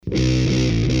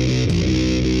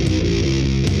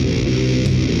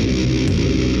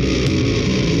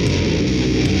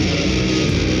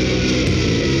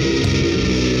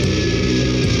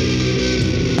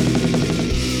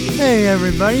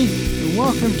everybody, and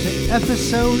welcome to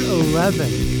episode 11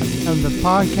 of the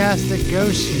podcast that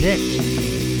goes Snikt.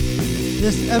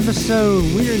 This episode,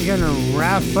 we are going to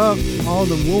wrap up all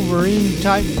the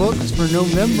Wolverine-type books for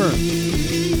November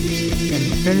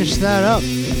and finish that up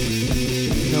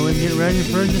so we get ready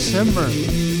for December,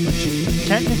 which it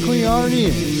technically already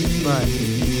is, but,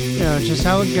 it's just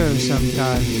how it goes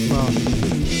sometimes. Well,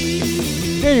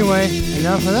 anyway,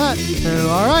 enough of that. So,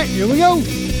 alright, here we go.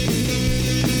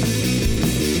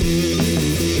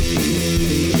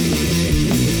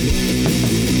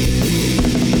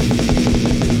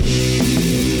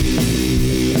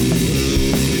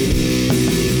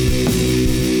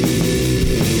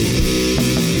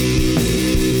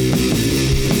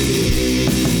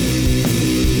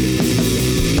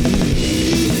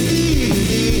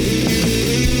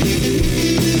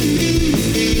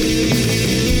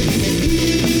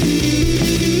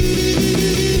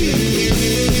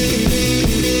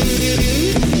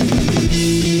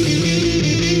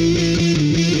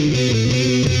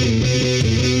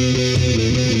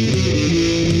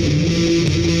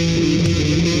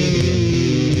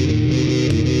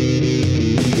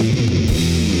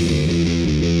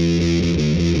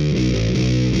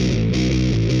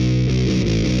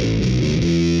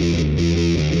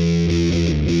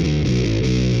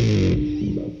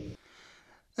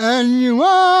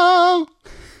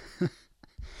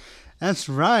 That's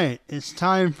right, it's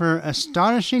time for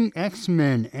Astonishing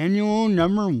X-Men Annual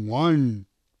Number 1.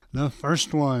 The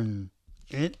first one.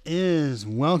 It is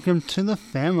Welcome to the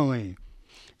Family.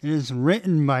 It is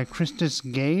written by Christos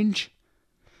Gage,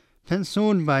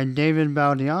 penciled by David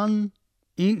Baldeón,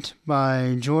 inked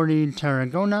by Jordi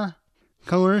Tarragona,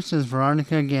 colorist is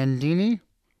Veronica Gandini,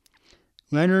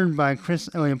 lettered by Chris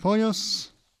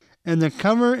Eliopoulos, and the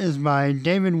cover is by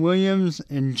David Williams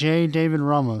and J. David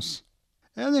Ramos.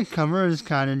 And the cover is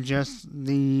kind of just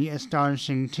the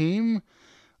Astonishing team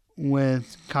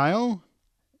with Kyle,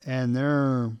 and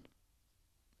they're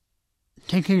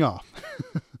taking off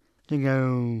to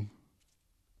go,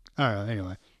 I don't know,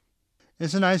 anyway.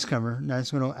 It's a nice cover,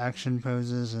 nice little action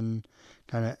poses and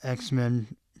kind of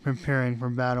X-Men preparing for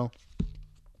battle.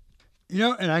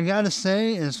 And I gotta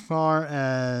say, as far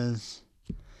as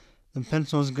the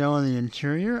pencils go on the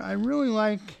interior, I really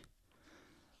like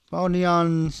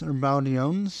Baldeón's, I'm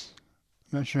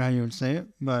not sure how you would say it,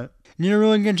 but he did a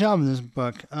really good job in this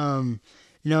book. Him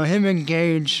and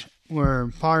Gage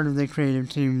were part of the creative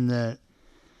team that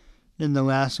did the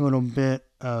last little bit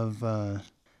of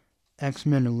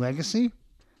X-Men Legacy.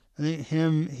 I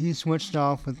think he switched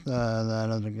off with that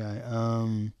other guy,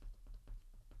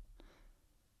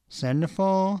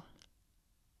 Sandoval,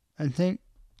 I think,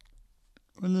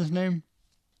 what's his name?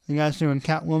 The guy's doing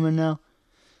Catwoman now.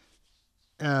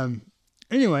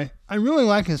 Anyway, I really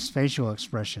like his facial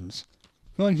expressions.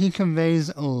 I feel like he conveys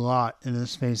a lot in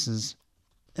his faces.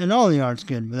 And all the art's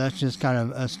good, but that's just kind of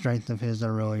a strength of his I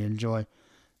really enjoy.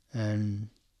 And,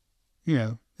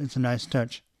 it's a nice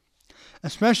touch.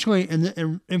 Especially,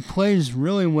 it plays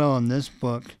really well in this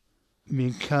book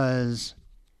because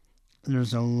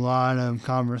there's a lot of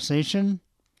conversation.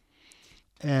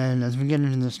 And as we get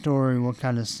into the story, we'll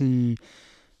kind of see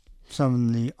some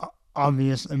of the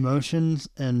obvious emotions,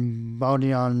 and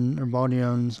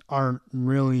Baldeón's art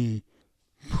really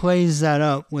plays that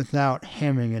up without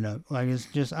hamming it up. Like, it's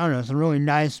just, I don't know, it's a really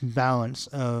nice balance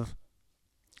of,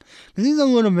 because he's a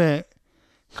little bit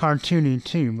cartoony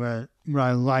too, but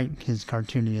I like his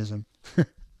cartoonism.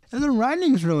 And the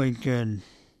writing's really good,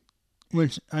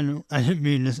 which I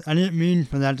didn't mean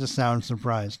for that to sound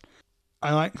surprised.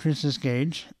 I like Christos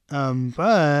Gage,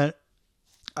 but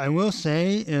I will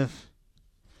say if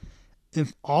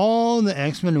all the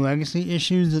X-Men Legacy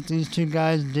issues that these two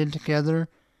guys did together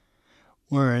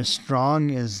were as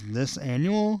strong as this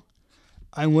annual,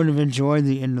 I would have enjoyed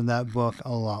the end of that book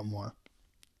a lot more.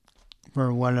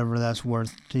 For whatever that's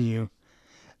worth to you,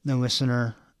 the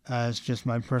listener. It's just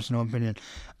my personal opinion.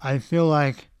 I feel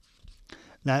like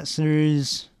that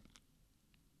series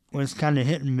was kind of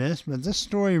hit and miss, but this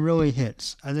story really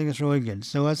hits. I think it's really good.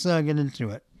 So let's get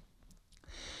into it.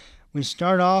 We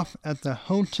start off at the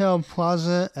Hotel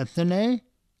Plaza Athénée.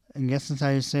 I guess that's how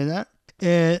you say that.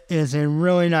 It is a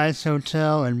really nice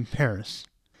hotel in Paris.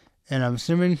 And I'm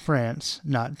assuming France,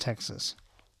 not Texas.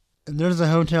 If there's a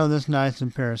hotel this nice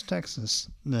in Paris, Texas,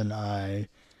 then I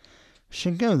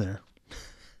should go there.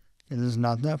 It is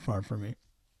not that far from me.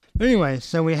 But anyway,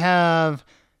 so we have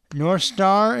North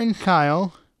Star and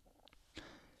Kyle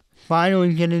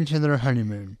finally getting to their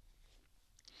honeymoon.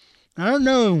 I don't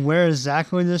know where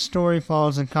exactly this story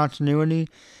falls in continuity.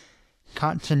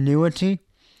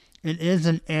 It is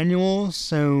an annual,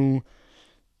 so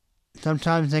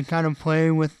sometimes they kind of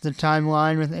play with the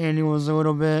timeline with annuals a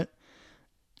little bit.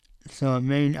 So it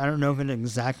may, I don't know if it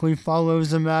exactly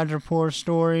follows the Madripoor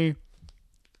story,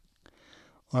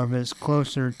 or if it's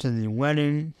closer to the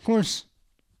wedding. Of course,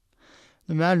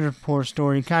 the Madripoor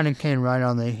story kind of came right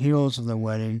on the heels of the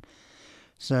wedding.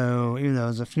 So even though it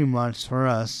was a few months for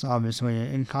us, obviously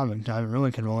in comic time, it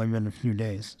really could have only been a few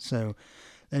days. So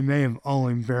they may have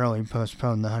only barely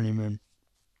postponed the honeymoon.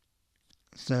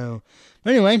 So,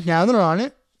 but anyway, now they're on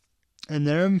it, and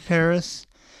they're in Paris,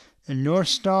 and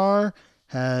Northstar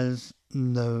has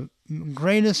the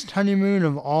greatest honeymoon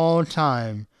of all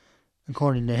time,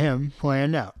 according to him,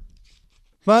 planned out.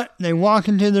 But they walk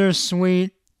into their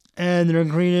suite, and they're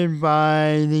greeted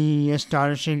by the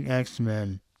astonishing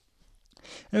X-Men.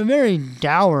 A very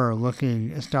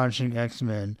dour-looking astonishing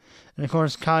X-Men. And of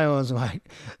course, Kyle is like,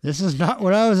 this is not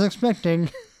what I was expecting.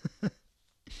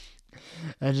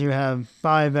 As you have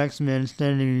 5 X-Men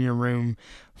standing in your room,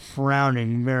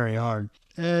 frowning very hard.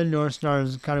 And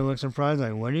Northstar kind of looks surprised,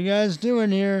 like, what are you guys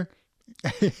doing here?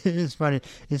 It's funny.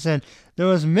 He said, there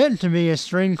was meant to be a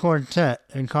string quartet.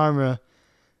 And Karma,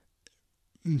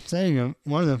 saying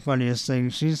one of the funniest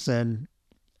things she said,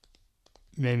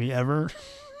 maybe ever.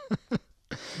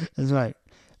 It's like,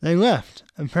 they left.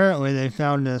 Apparently they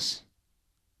found us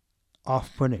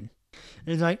off-putting.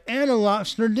 It's like, and a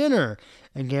lobster dinner.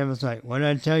 And Gambit's like, what did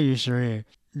I tell you, Shuri?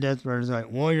 Deathbird's like,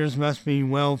 warriors must be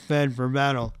well fed for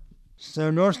battle.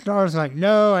 So Northstar's like,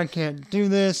 no, I can't do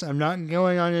this. I'm not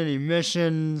going on any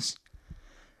missions.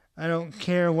 I don't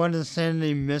care what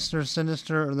insanity Mr.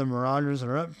 Sinister or the Marauders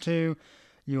are up to.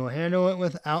 You will handle it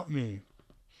without me.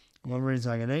 Wolverine's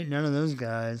like, it ain't none of those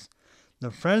guys. The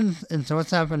Friends, and so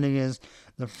what's happening is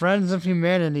the Friends of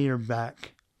Humanity are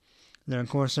back. Then, of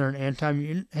course, they're an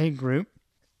anti-mutant hate group.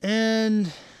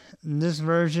 And this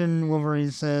version, Wolverine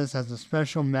says, has a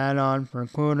special mat-on for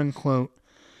quote-unquote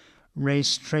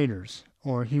race traitors,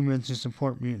 or humans who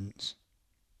support mutants.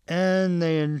 And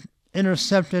they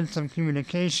intercepted some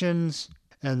communications,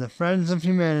 and the Friends of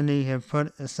Humanity have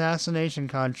put assassination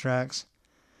contracts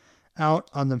out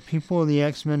on the people the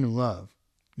X-Men love,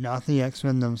 not the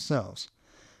X-Men themselves.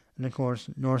 And of course,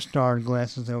 Northstar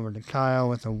glances over to Kyle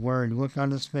with a worried look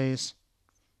on his face.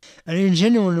 And he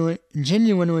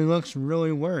genuinely looks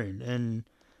really worried. And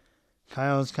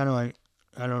Kyle's kind of like,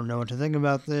 I don't know what to think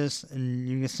about this. And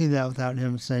you can see that without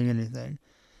him saying anything.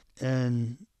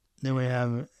 And then we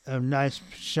have a nice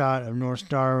shot of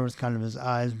Northstar with kind of his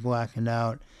eyes blackened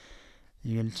out.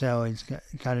 You can tell he's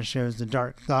kind of shows the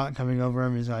dark thought coming over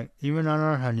him. He's like, even on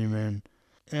our honeymoon.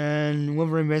 And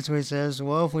Wolverine basically says,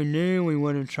 well, if we knew, we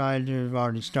would have tried to have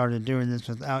already started doing this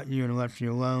without you and left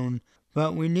you alone.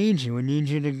 But we need you. We need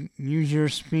you to use your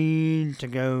speed to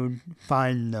go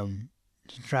find them,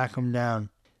 to track them down.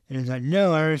 And he's like,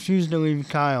 no, I refuse to leave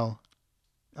Kyle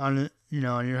on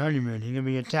your honeymoon. He can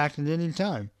be attacked at any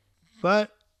time.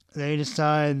 But they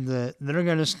decide that they're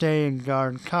going to stay and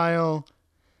guard Kyle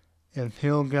if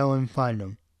he'll go and find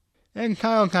him. And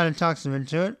Kyle kind of talks him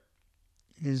into it.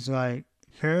 He's like,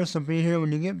 Paris will be here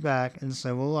when you get back, and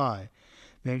so will I.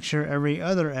 Make sure every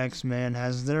other X-Man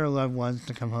has their loved ones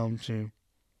to come home to.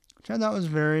 Which I thought was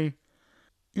very,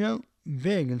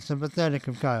 big and sympathetic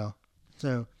of Kyle.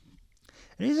 So,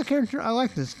 and he's a character, I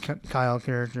like this Kyle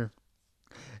character.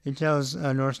 He tells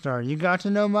Northstar, you got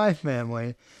to know my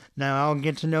family, now I'll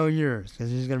get to know yours,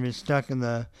 because he's going to be stuck in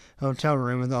the hotel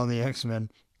room with all the X-Men.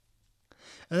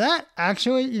 And that,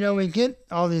 actually, we get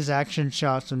all these action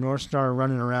shots of Northstar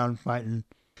running around fighting.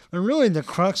 But really, the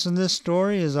crux of this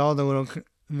story is all the little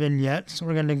vignettes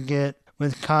we're going to get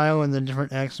with Kyle and the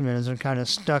different X-Men as they're kind of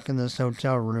stuck in this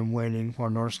hotel room waiting for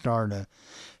Northstar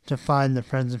to find the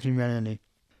Friends of Humanity.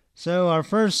 So our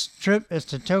first trip is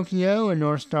to Tokyo, and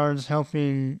Northstar's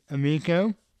helping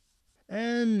Emiko.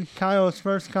 And Kyle's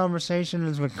first conversation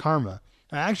is with Karma.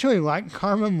 I actually like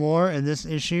Karma more in this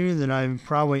issue than I've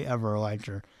probably ever liked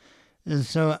her. And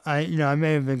so I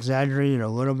may have exaggerated a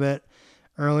little bit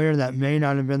earlier. That may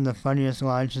not have been the funniest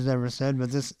line she's ever said,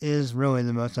 but this is really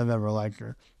the most I've ever liked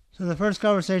her. So the first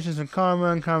conversation is with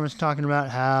Karma, and Karma's talking about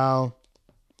how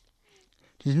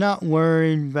she's not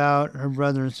worried about her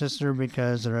brother and sister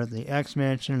because they're at the X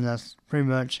Mansion, and that's pretty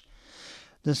much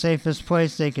the safest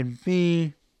place they could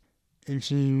be. And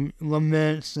she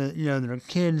laments that, they're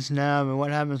kids now, but what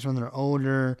happens when they're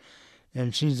older?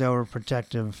 And she's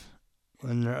overprotective.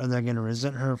 And are they going to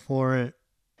resent her for it?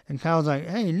 And Kyle's like,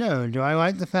 hey, no, do I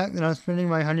like the fact that I'm spending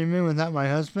my honeymoon without my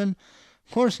husband?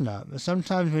 Of course not, but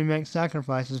sometimes we make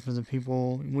sacrifices for the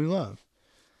people we love.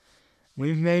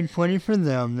 We've made plenty for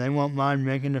them, they won't mind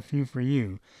making a few for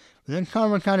you. But then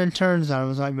Karma kind of turns on him and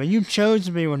was like, but you chose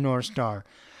to be with Northstar.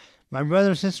 My brother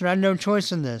and sister had no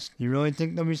choice in this. Do you really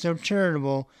think they'll be so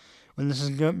charitable when this has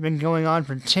been going on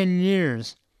for 10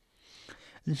 years?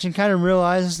 And she kind of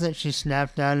realizes that she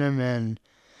snapped at him, and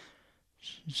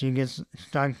she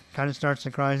kind of starts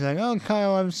to cry. She's like, "Oh,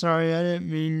 Kyle, I'm sorry. I didn't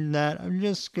mean that. I'm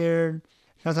just scared."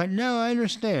 I was like, "No, I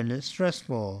understand. It's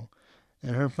stressful."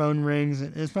 And her phone rings,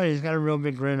 and it's funny. He's got a real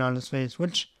big grin on his face,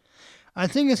 which I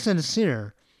think is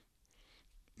sincere.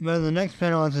 But in the next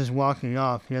panel, as he's walking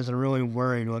off, he has a really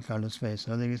worried look on his face.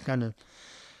 So I think he's kind of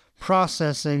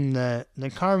processing that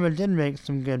Karma did make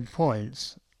some good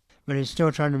points, but he's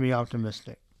still trying to be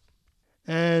optimistic.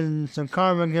 And so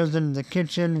Karma goes into the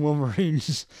kitchen,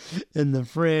 Wolverine's in the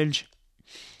fridge,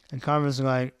 and Karma's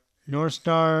like,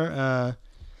 Northstar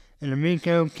and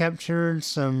Emiko captured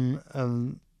some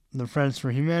of the Friends for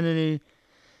Humanity,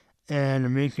 and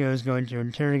Emiko is going to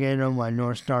interrogate them while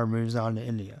Northstar moves on to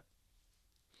India.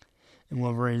 And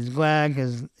Wolverine's glad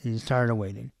because he's tired of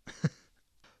waiting.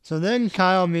 So then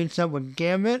Kyle meets up with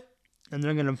Gambit, and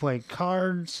they're going to play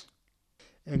cards.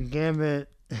 And Gambit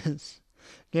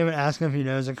asks him if he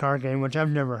knows a card game, which I've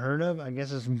never heard of. I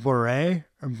guess it's Bourrée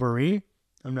or Bourrée.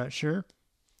 I'm not sure.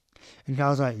 And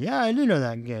Kyle's like, "Yeah, I do know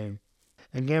that game."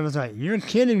 And Gambit's like, "You're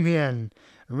kidding me, and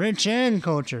rich and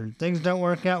cultured. Things don't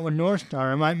work out with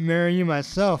Northstar. I might marry you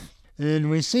myself." And then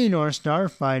we see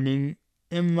Northstar fighting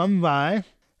in Mumbai.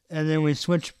 And then we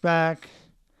switch back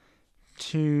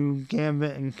to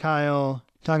Gambit and Kyle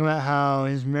talking about how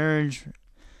he married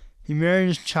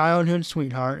his childhood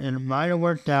sweetheart, and it might have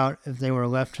worked out if they were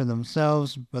left to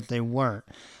themselves, but they weren't.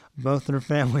 Both their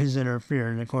families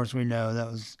interfered, and of course we know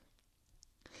that was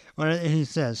what he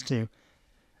says too.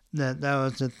 That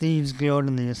was the Thieves Guild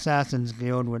and the Assassins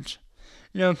Guild, which,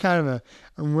 kind of a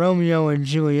Romeo and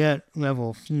Juliet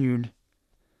level feud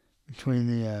between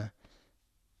the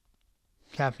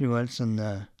Capulets and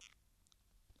the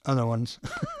other ones.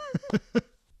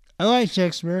 I like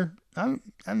Shakespeare. I'm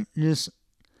just,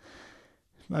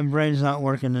 my brain's not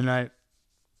working tonight.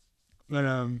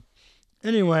 But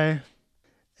anyway,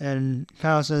 and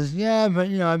Kyle says, "Yeah, but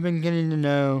we've been getting to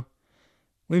know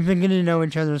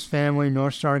each other's family.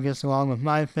 Northstar gets along with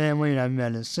my family, and I've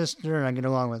met his sister, and I get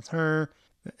along with her."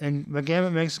 But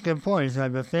Gambit makes a good point. He's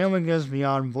like, "But family goes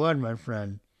beyond blood, my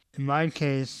friend. In my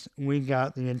case, we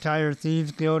got the entire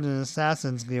Thieves Guild and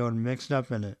Assassins Guild mixed up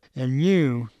in it. And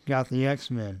you got the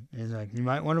X-Men." He's like, "You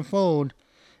might want to fold."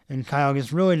 And Kyle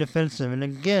gets really defensive. And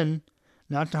again,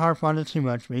 not to harp on it too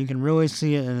much, but you can really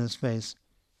see it in his face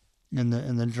in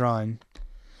the drawing.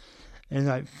 And he's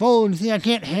like, "Fold, see, I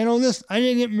can't handle this. I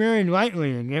didn't get married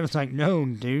lightly." And Gambit's like, "No,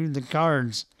 dude, the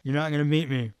cards. You're not going to beat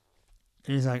me."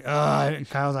 And he's like, and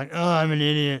Kyle's like, "I'm an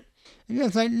idiot." And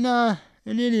Gambit's like, "Nah.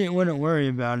 An idiot wouldn't worry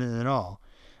about it at all.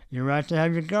 You're right to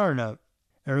have your guard up.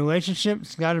 A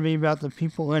relationship's got to be about the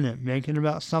people in it. Make it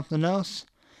about something else.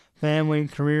 Family,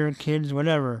 career, kids,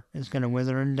 whatever. It's going to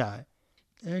wither and die."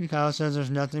 And Kyle says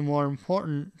there's nothing more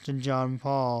important to John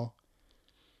Paul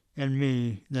and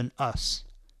me than us.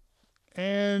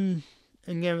 And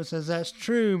Gambit says that's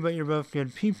true, but you're both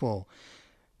good people.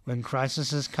 When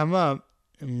crises come up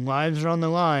and lives are on the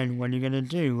line, what are you going to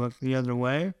do? Look the other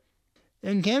way?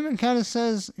 And Gambit kind of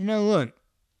says, look,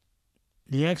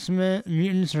 the X-Men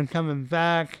mutants are coming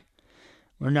back.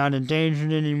 We're not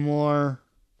endangered anymore.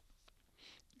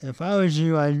 If I was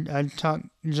you, I'd talk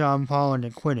John Paul into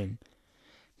quitting.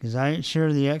 Because I ain't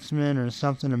sure the X-Men are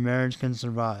something a marriage can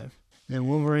survive. Then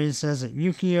Wolverine says that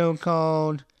Yukio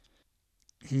called.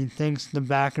 He thinks the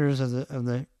backers of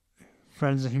the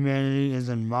Friends of Humanity is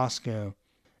in Moscow.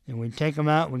 And we take them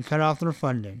out, we cut off their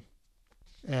funding.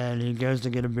 And he goes to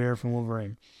get a beer from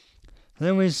Wolverine.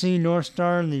 Then we see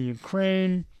Northstar in the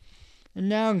Ukraine, and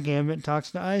now Gambit talks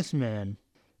to Iceman.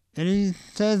 And he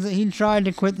says that he tried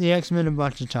to quit the X-Men a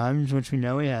bunch of times, which we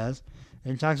know he has.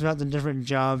 And he talks about the different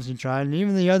jobs he tried, and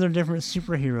even the other different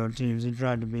superhero teams he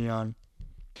tried to be on.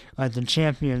 Like the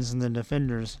Champions and the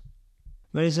Defenders.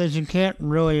 But he says you can't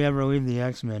really ever leave the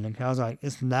X-Men. And Kyle's like,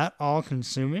 "Isn't that all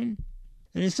consuming?"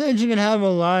 And he says you can have a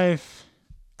life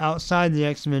outside the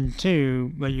X-Men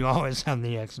too, but you always have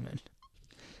the X-Men.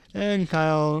 And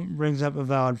Kyle brings up a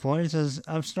valid point. He says,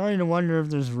 "I'm starting to wonder if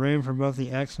there's room for both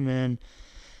the X-Men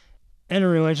and a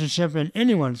relationship in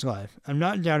anyone's life. I'm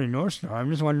not doubting Northstar. I'm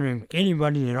just wondering if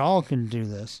anybody at all can do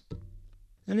this."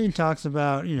 And he talks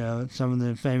about, some of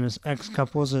the famous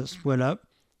X-couples that split up.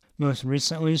 Most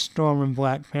recently, Storm and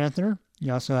Black Panther.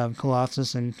 You also have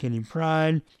Colossus and Kitty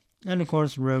Pryde. And, of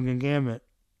course, Rogue and Gambit.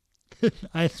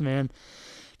 Iceman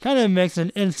kind of makes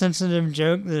an insensitive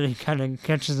joke that he kind of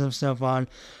catches himself on.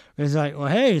 He's like, "Well,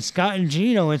 hey, Scott and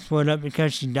Jean only split up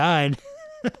because she died."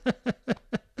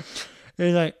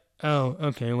 He's like, Oh,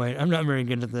 okay, wait, I'm not very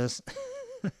good at this.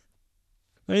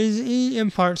 But he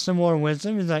imparts some more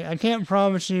wisdom. He's like, I can't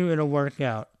promise you it'll work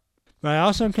out. But I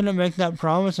also couldn't make that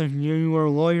promise if you were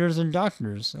lawyers and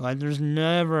doctors. Like, there's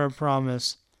never a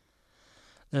promise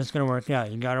that it's going to work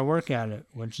out. You got to work at it,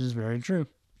 which is very true.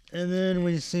 And then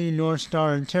we see North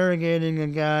Star interrogating a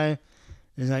guy.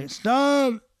 He's like,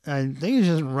 stop! I think he's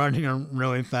just running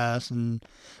really fast, and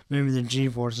maybe the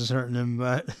G-force is hurting him,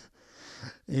 but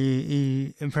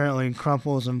he apparently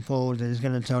crumples and folds, and he's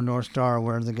going to tell North Star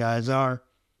where the guys are.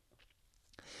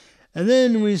 And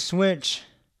then we switch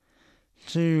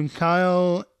to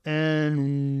Kyle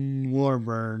and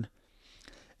Warbird.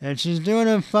 And she's doing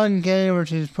a fun game where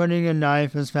she's putting a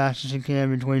knife as fast as she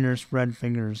can between her spread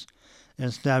fingers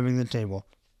and stabbing the table.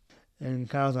 And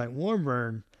Kyle's like,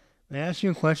 Warbird, may I ask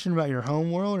you a question about your home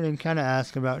world? And kind of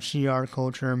ask about Shi'ar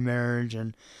culture and marriage.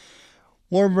 And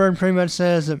Warbird pretty much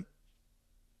says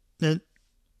that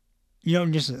you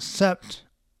don't just accept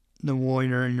the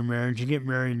warrior in your marriage. You get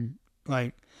married,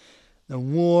 like, the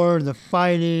war, the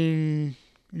fighting,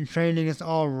 and training, it's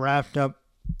all wrapped up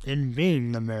in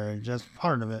being the marriage. That's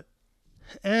part of it.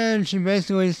 And she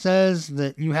basically says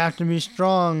that you have to be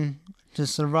strong to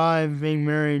survive being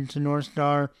married to North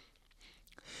Star.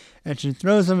 And she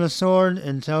throws him a sword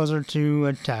and tells her to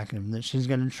attack him, that she's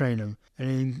going to train him.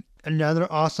 And another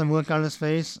awesome look on his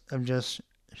face of just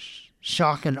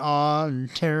shock and awe and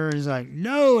terror. He's like,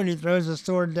 no! And he throws the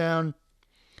sword down.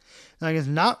 Like, it's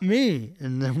not me.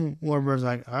 And then Warbird's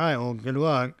like, all right, well, good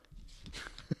luck.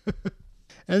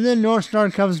 And then North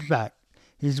Star comes back.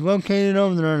 He's located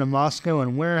over there in a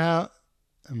warehouse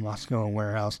in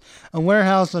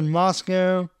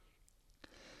Moscow.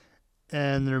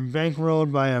 And they're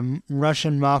bankrolled by a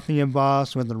Russian mafia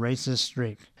boss with a racist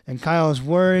streak. And Kyle's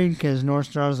worried because North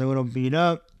Star's a little beat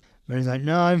up. But he's like,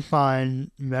 no, I'm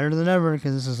fine. Better than ever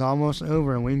because this is almost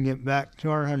over and we can get back to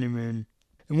our honeymoon.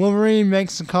 And Wolverine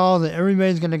makes the call that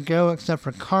everybody's going to go except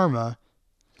for Karma.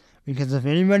 Because if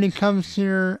anybody comes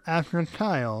here after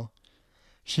Kyle,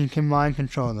 she can mind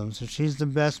control them. So she's the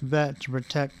best bet to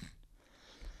protect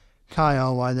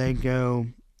Kyle while they go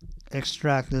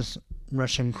extract this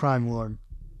Russian crime lord.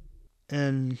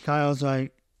 And Kyle's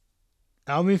like,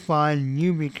 I'll be fine,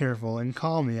 you be careful, and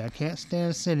call me. I can't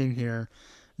stand sitting here,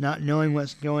 not knowing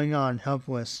what's going on,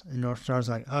 helpless. And North Star's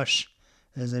like, hush,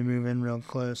 as they move in real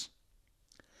close.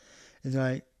 He's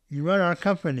like, you run our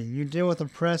company, you deal with the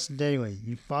press daily.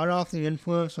 You fought off the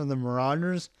influence of the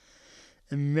Marauders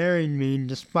and married me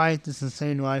despite this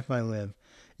insane life I live.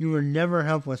 You were never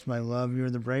helpless, my love. You're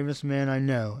the bravest man I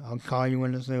know. I'll call you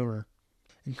when it's over.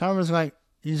 And Karma's like,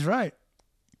 he's right.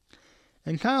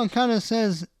 And Kyle kind of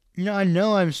says, I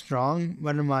know I'm strong,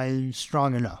 but am I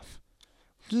strong enough?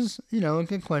 Which is, a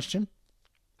good question.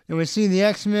 And we see the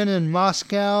X-Men in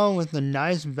Moscow with the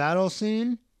nice battle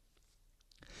scene.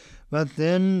 But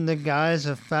then the guys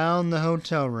have found the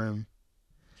hotel room.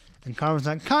 And Karma's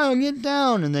like, Kyle, get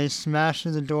down! And they smash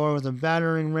through the door with a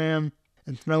battering ram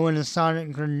and throw in a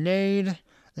sonic grenade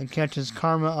that catches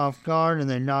Karma off guard and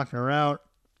they knock her out.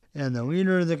 And the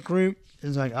leader of the group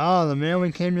is like, the man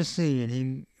we came to see. And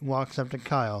he walks up to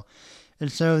Kyle. And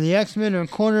so the X-Men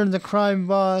have cornered the crime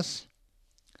boss.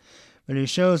 But he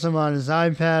shows him on his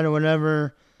iPad or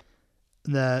whatever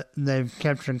that they've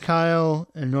captured Kyle.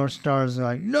 And North Star's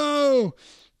like, no!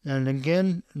 And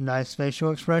again, nice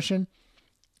facial expression.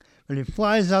 But he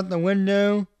flies out the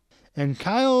window. And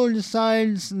Kyle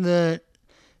decides that,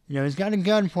 he's got a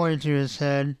gun pointed to his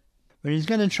head. But he's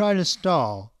going to try to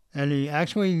stall. And he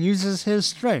actually uses his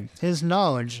strength, his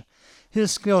knowledge,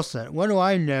 his skill set. What do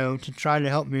I know to try to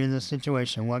help me in this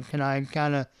situation? What can I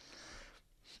kind of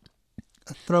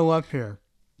throw up here?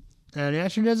 And he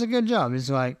actually does a good job. He's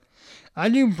like, I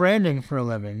do branding for a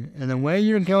living, and the way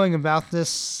you're going about this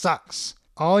sucks.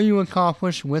 All you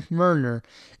accomplish with murder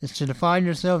is to define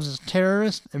yourselves as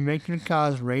terrorists and make your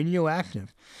cause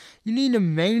radioactive. You need to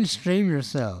mainstream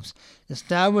yourselves.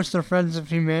 Establish the Friends of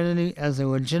Humanity as a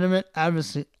legitimate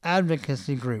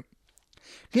advocacy group.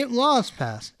 Get laws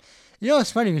passed.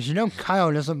 It's funny because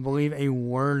Kyle doesn't believe a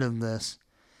word of this.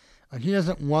 Like, he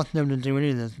doesn't want them to do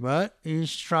any of this, but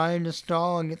he's trying to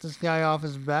stall and get this guy off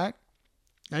his back.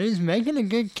 And he's making a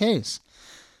good case.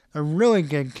 A really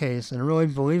good case, and a really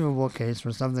believable case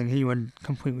for something he would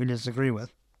completely disagree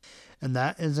with. And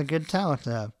that is a good talent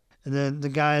to have. And then the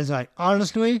guy's like,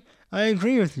 honestly, I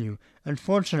agree with you.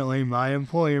 Unfortunately, my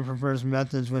employer prefers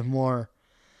methods with more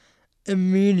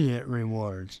immediate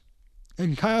rewards.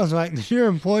 And Kyle's like, your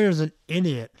employer's an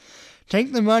idiot.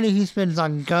 Take the money he spends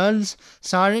on guns,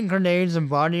 sonic grenades, and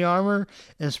body armor,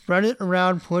 and spread it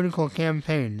around political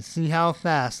campaigns. See how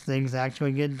fast things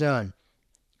actually get done.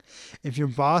 If your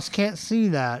boss can't see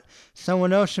that,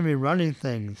 someone else should be running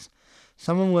things.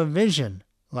 Someone with vision,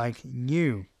 like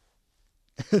you.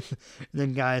 The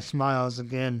guy smiles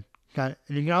again, and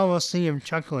you can almost see him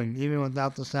chuckling, even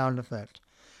without the sound effect.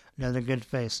 Another good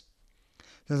face.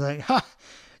 It's like, ha!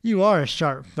 You are a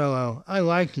sharp fellow. I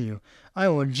like you. I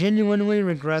will genuinely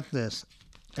regret this.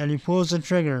 And he pulls the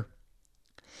trigger.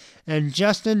 And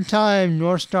just in time,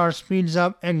 Northstar speeds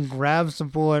up and grabs the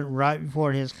bullet right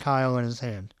before it hits Kyle in his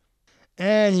hand.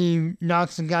 And he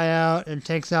knocks the guy out and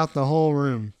takes out the whole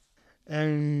room.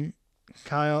 And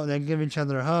Kyle, they give each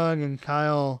other a hug, and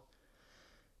Kyle,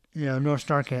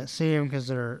 Northstar can't see him because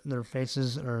their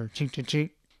faces are cheek to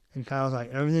cheek. And Kyle's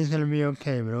like, everything's going to be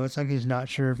okay, but it looks like he's not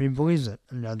sure if he believes it.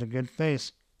 Another good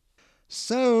face.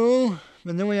 So,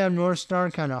 but then we have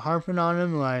Northstar kind of harping on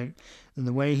him, like,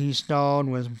 the way he stalled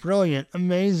was brilliant,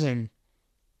 amazing.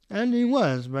 And he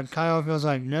was, but Kyle feels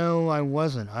like, no, I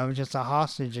wasn't. I was just a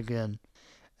hostage again.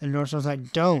 And Northstar's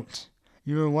like, don't.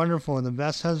 You were wonderful, the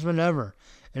best husband ever.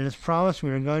 And as promised,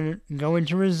 we were going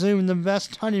to resume the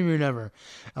best honeymoon ever.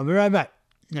 I'll be right back.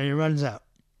 And he runs out.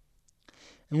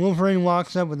 And Wolverine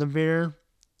walks up with a beer.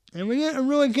 And we get a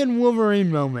really good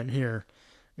Wolverine moment here.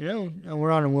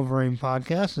 We're on a Wolverine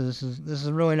podcast, so this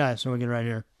is really nice. So we get right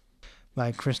here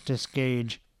by Christus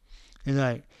Gage. He's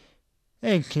like,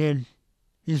 hey, kid.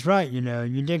 He's right,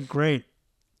 you did great.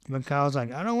 But Kyle's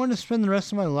like, I don't want to spend the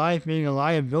rest of my life being a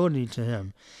liability to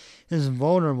him. His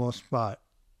vulnerable spot.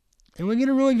 And we get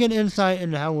a really good insight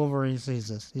into how Wolverine sees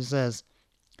this. He says,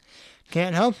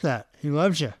 can't help that. He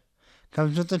loves you.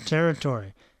 Comes with the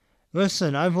territory.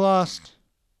 Listen, I've lost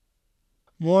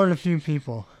more than a few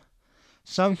people.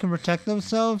 Some can protect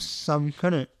themselves, some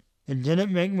couldn't. It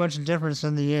didn't make much difference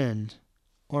in the end,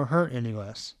 or hurt any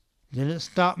less. Didn't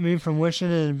stop me from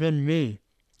wishing it had been me,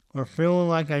 or feeling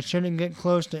like I shouldn't get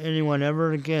close to anyone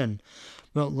ever again.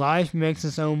 But life makes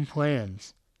its own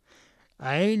plans.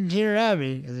 I ain't Dear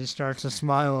Abby, as he starts to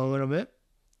smile a little bit.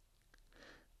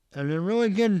 And they're really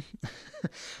good.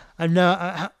 I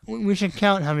know, we should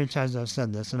count how many times I've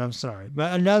said this, and I'm sorry.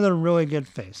 But another really good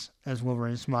face, as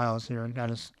Wolverine smiles here and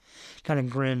kind of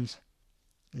grins.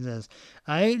 He says,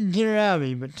 I ain't Dear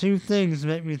Abby, but two things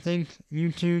make me think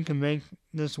you two can make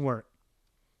this work.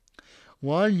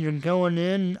 One, you're going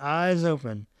in eyes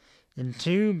open. And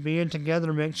two, being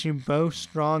together makes you both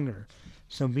stronger.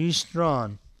 So be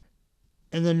strong.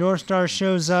 And then Northstar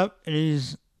shows up, and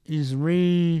he's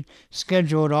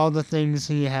rescheduled all the things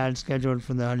he had scheduled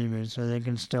for the honeymoon so they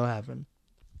can still happen.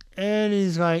 And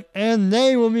he's like, and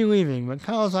they will be leaving. But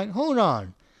Kyle's like, hold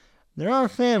on. They're our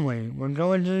family. We're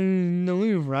going to the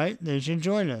Louvre, right? They should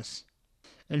join us.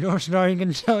 And Northstar, you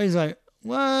can tell, he's like,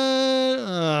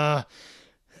 what?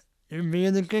 You're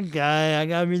being the good guy. I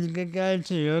gotta be the good guy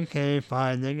too. Okay,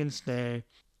 fine. They can stay.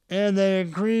 And they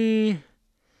agree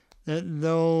that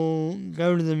they'll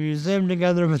go to the museum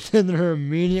together, but then they're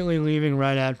immediately leaving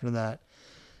right after that.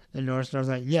 And Northstar's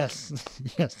like, yes,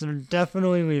 yes, they're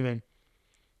definitely leaving.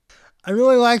 I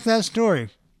really like that story.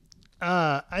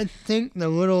 I think the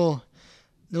little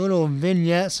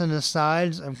vignettes and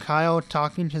asides of Kyle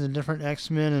talking to the different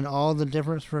X-Men and all the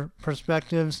different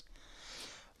perspectives,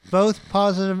 both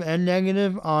positive and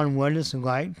negative, on what it's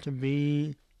like to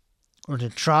be, or to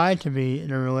try to be,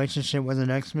 in a relationship with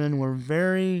an X-Men, were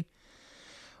very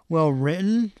well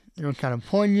written. They were kind of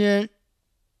poignant.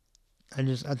 I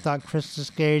thought Christus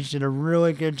Gage did a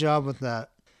really good job with that.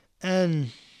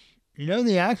 And,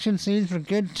 the action scenes were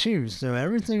good too, so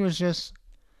everything was just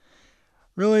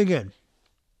really good.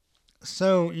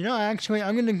 So, actually,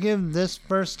 I'm going to give this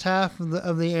first half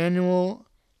of the annual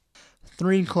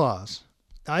 3 claws.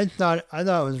 I thought it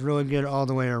was really good all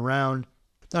the way around.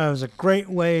 Thought it was a great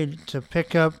way to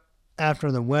pick up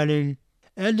after the wedding,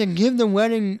 and to give the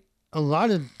wedding a lot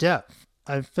of depth.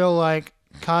 I feel like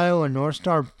Kyle and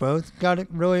Northstar both got it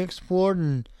really explored,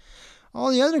 and all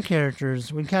the other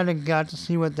characters, we kind of got to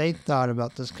see what they thought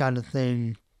about this kind of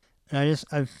thing. And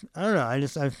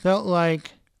I felt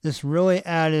like this really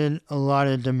added a lot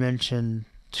of dimension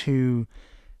to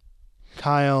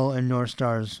Kyle and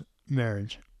Northstar's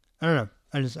marriage. I don't know.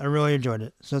 I really enjoyed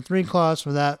it. So 3 claws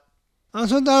for that. I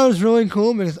also thought it was really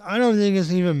cool because I don't think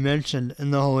it's even mentioned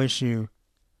in the whole issue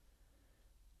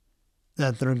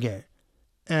that they're gay.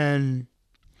 And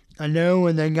I know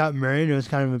when they got married, it was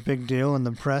kind of a big deal in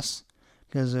the press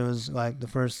because it was like the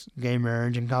first gay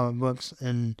marriage in comic books.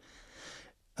 And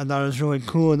I thought it was really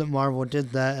cool that Marvel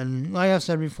did that. And like I've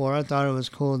said before, I thought it was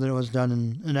cool that it was done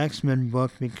in an X-Men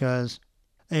book because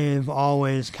they've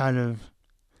always kind of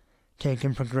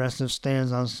taken progressive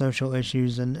stands on social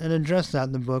issues and addressed that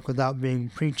in the book without being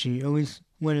preachy, at least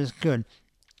when it's good.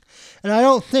 And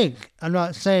I'm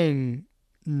not saying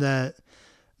that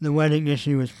the wedding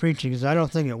issue was preachy, because I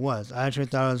don't think it was. I actually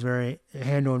thought it was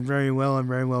handled very well and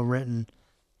very well written.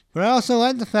 But I also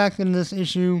like the fact that this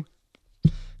issue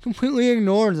completely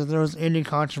ignored that there was any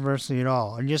controversy at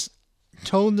all, and just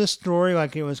told the story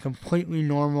like it was completely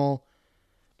normal,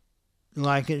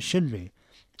 like it should be.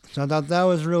 So I thought that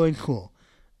was really cool,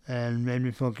 and made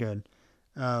me feel good.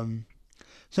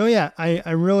 So yeah,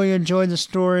 I really enjoyed the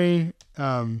story.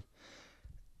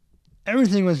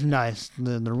 Everything was nice.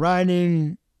 The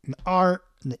writing, the art,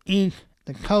 the ink,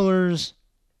 the colors,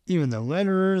 even the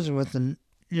letterers with the,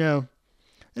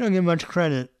 they don't get much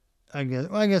credit, I guess.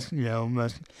 Well, I guess,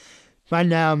 by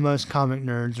now most comic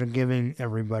nerds are giving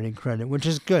everybody credit, which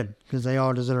is good, because they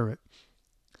all deserve it.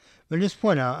 But just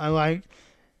point out, I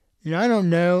don't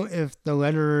know if the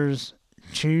letterers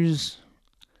choose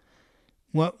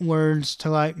what words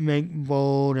to make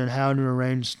bold and how to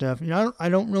arrange stuff. I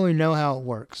don't really know how it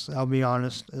works, I'll be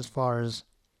honest, as far as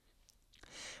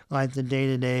the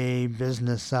day-to-day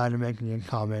business side of making a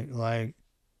comic.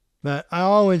 But I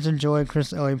always enjoy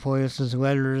Chris Eliopoulos'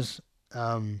 letters,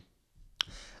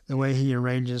 the way he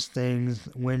arranges things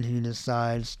when he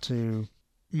decides to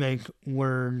make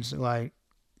words like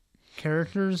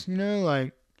characters, when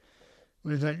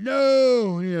he's like,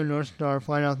 no, North Star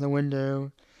flying out the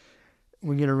window.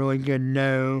 We get a really good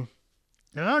no.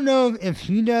 And I don't know if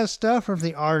he does stuff or if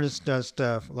the artist does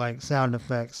stuff, like sound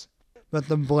effects. But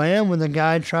the blam when the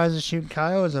guy tries to shoot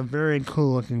Kyle is a very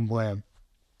cool looking blam.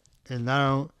 And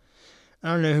I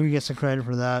don't know who gets the credit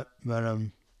for that, but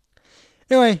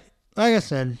anyway, like I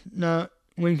said, no,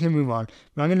 we can move on.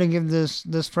 But I'm gonna give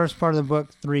this first part of the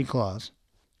book 3 claws.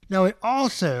 Now we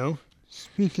also,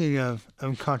 speaking of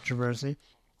controversy,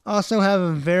 also have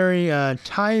a very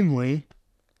timely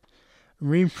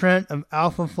reprint of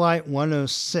Alpha Flight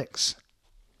 106,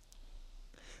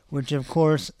 which of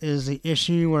course is the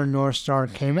issue where North Star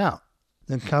came out.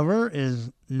 The cover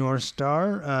is North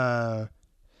Star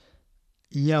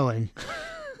yelling.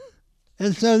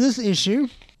 And so this issue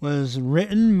was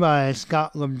written by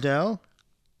Scott Lobdell,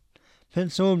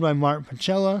 penciled by Mark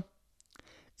Pacella,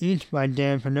 inked by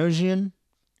Dan Panosian,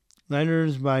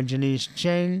 letters by Janice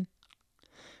Chang,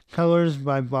 colors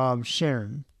by Bob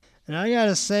Sharon. And I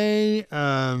gotta say, you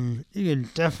can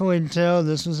definitely tell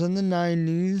this was in the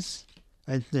 90s,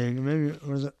 I think. Maybe it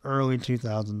was early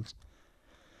 2000s.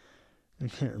 I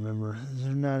can't remember. Is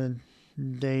there not a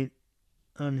date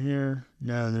on here?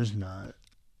 No, there's not.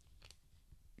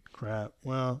 Crap.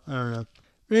 Well, I don't know.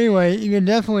 But anyway, you can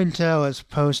definitely tell it's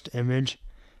post-Image,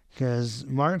 because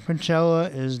Mark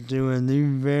Pacella is doing the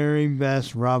very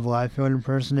best Rob Liefeld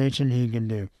impersonation he can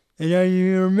do.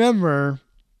 You remember,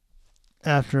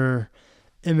 after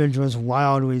Image was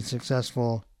wildly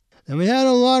successful, and we had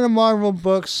a lot of Marvel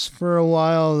books for a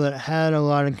while that had a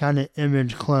lot of kind of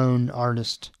Image clone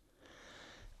artists.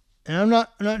 And I'm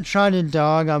not trying to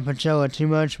dog on Pacella too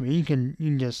much, but you can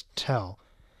just tell.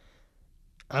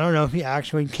 I don't know if he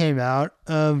actually came out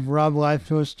of Rob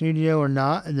Liefeld's studio or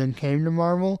not, and then came to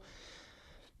Marvel.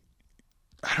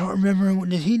 I don't remember.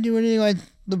 Did he do any like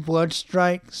the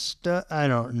Bloodstrike stuff? I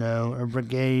don't know. Or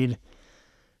Brigade.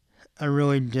 I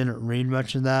really didn't read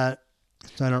much of that,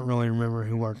 so I don't really remember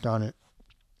who worked on it.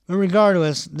 But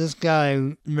regardless, this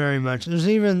guy very much. There's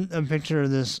even a picture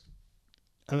of this,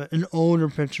 an older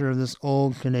picture of this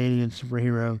old Canadian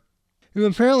superhero, who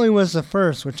apparently was the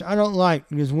first, which I don't like,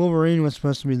 because Wolverine was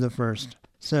supposed to be the first.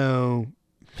 So,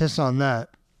 piss on that.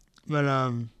 But,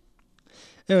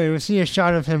 anyway, we see a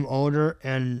shot of him older,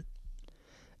 and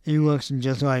he looks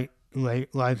just like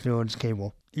Liefeld's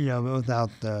Cable, but without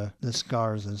the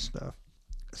scars and stuff.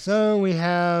 So, we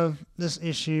have this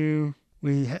issue.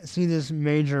 We see this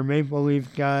Major Maple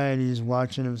Leaf guy, and he's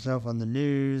watching himself on the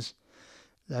news.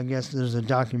 I guess there's a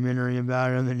documentary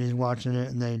about him, and he's watching it,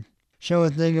 and they show a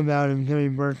thing about him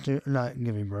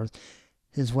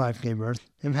his wife gave birth,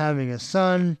 him having a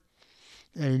son,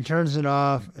 and he turns it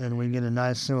off, and we get a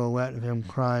nice silhouette of him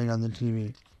crying on the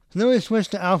TV. So then we switch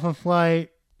to Alpha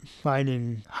Flight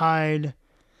fighting Hyde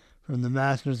from the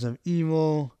Masters of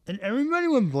Evil, and everybody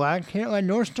with black hair. Like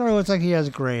North Star looks like he has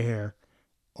gray hair,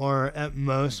 or at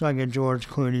most like a George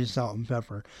Clooney Salt and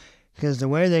Pepper. Because the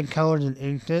way they colored and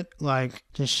inked it,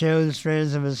 to show the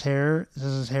strands of his hair, since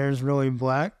his hair is really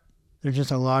black, there's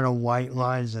just a lot of white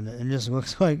lines in it. It just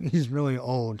looks like he's really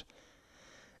old.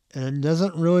 And it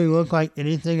doesn't really look like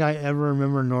anything I ever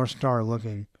remember North Star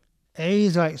looking.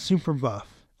 He's super buff.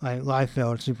 Like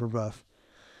Liefeld, super buff.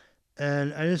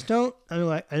 And I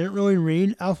didn't really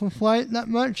read Alpha Flight that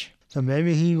much. So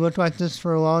maybe he looked like this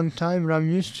for a long time, but I'm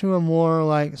used to a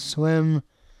more slim,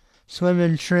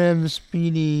 swimming, trim,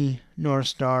 speedy North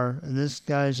Star. And this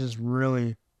guy's just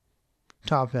really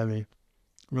top heavy,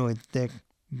 really thick,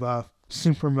 buff,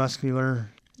 super muscular.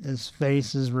 His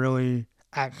face is really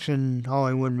action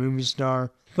Hollywood movie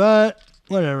star. But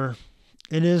whatever.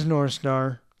 It is North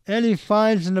Star. And he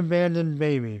finds an abandoned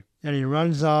baby. And he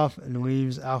runs off and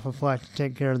leaves Alpha Flight to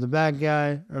take care of the bad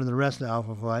guy, or the rest of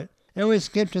Alpha Flight. And we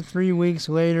skip to 3 weeks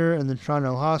later in the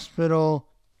Toronto hospital.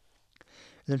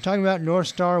 They're talking about North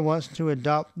Star wants to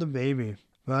adopt the baby.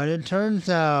 But it turns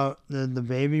out that the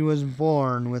baby was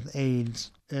born with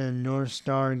AIDS. And North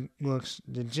Star looks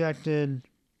dejected.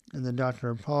 And the doctor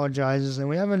apologizes. And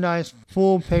we have a nice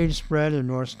full-page spread of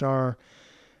North Star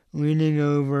leaning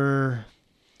over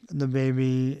the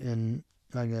baby in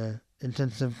like a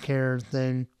intensive care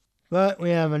thing. But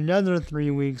we have another 3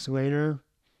 weeks later,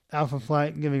 Alpha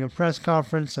Flight giving a press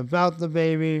conference about the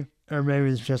baby. Or maybe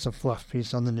it's just a fluff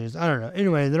piece on the news. I don't know.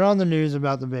 Anyway, they're on the news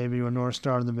about the baby, with North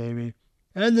Star and the baby.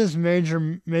 And this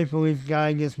major Maple Leaf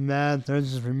guy gets mad,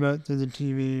 throws his remote through the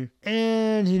TV,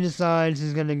 and he decides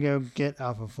he's going to go get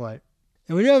Alpha Flight.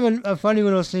 And we do have a funny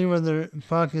little scene where the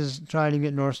Puck is trying to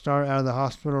get North Star out of the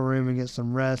hospital room and get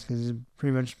some rest, because he's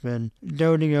pretty much been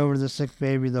doting over the sick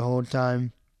baby the whole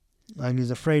time. Like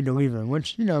he's afraid to leave him,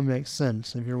 which, makes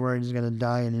sense. If you're worried he's going to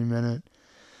die any minute,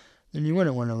 then you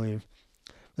wouldn't want to leave.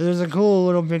 But there's a cool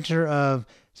little picture of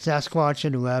Sasquatch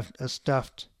had left a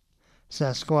stuffed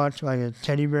Sasquatch, like a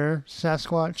teddy bear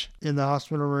Sasquatch, in the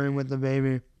hospital room with the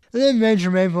baby. And then Major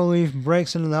Maple Leaf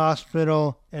breaks into the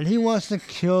hospital, and he wants to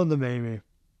kill the baby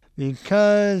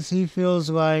because he feels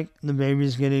like the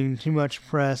baby's getting too much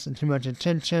press and too much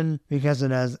attention because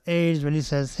it has AIDS. But he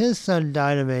says his son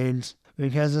died of AIDS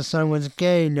because the son was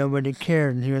gay, nobody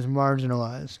cared, and he was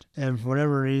marginalized. And for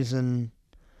whatever reason,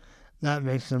 that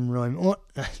makes him really... Well,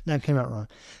 that came out wrong.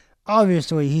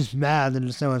 Obviously, he's mad that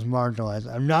his son was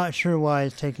marginalized. I'm not sure why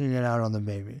he's taking it out on the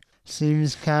baby.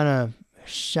 Seems kind of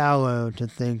shallow to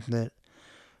think that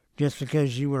just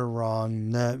because you were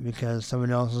wrong, that because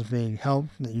someone else is being helped,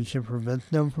 that you should prevent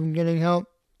them from getting help.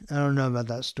 I don't know about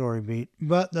that story beat,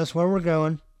 but that's where we're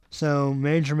going. So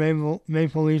Major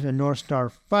Maple Leaf and North Star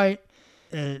fight,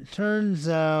 and it turns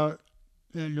out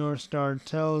that North Star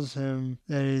tells him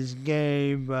that he's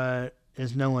gay, but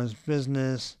it's no one's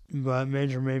business. But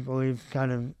Major Maple Leaf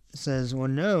kind of says, well,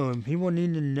 no, and people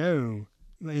need to know.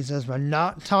 He says, by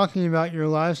not talking about your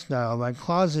lifestyle, by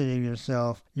closeting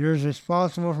yourself, you're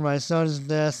responsible for my son's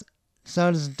death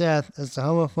as the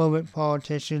homophobic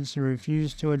politicians who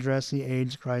refuse to address the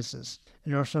AIDS crisis.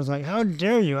 And North Star's like, how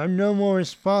dare you? I'm no more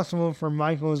responsible for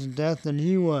Michael's death than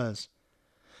he was.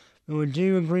 But we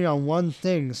do agree on one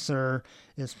thing, sir.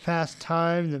 It's past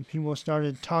time that people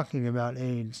started talking about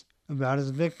AIDS, about his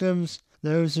victims,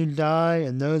 those who die,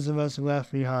 and those of us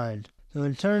left behind. So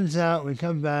it turns out we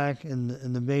come back and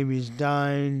the baby's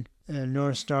dying, and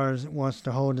North Star wants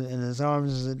to hold it in his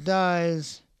arms as it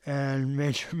dies, and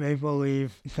Major Maple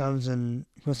Leaf comes and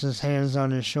puts his hands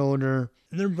on his shoulder.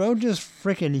 They're both just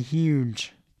freaking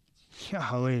huge.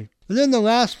 Golly. But then the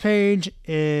last page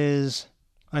is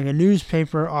like a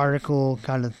newspaper article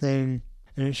kind of thing,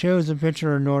 and it shows a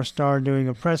picture of North Star doing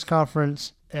a press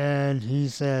conference, and he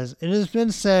says, it has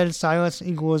been said silence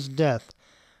equals death.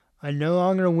 I no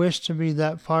longer wish to be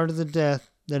that part of the death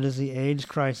that is the AIDS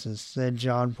crisis, said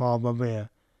John Paul Bourbier.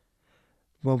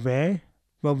 Bourbier?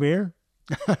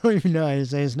 I don't even know how to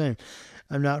say his name.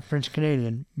 I'm not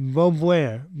French-Canadian.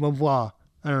 Bourbier.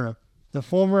 I don't know. The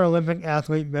former Olympic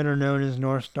athlete better known as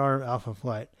North Star of Alpha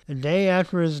Flight. A day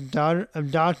after his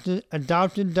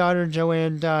adopted daughter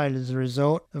Joanne died as a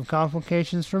result of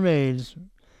complications from AIDS,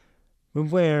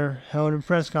 Bourbier held a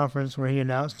press conference where he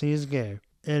announced he is gay.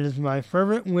 It is my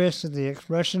fervent wish that the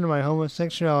expression of my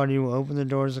homosexuality will open the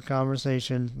doors of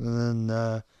conversation. And then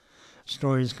the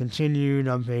stories continued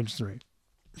on page 3.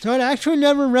 So I'd actually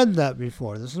never read that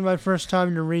before. This is my first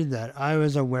time to read that. I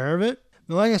was aware of it,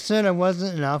 but like I said, I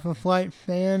wasn't an Alpha Flight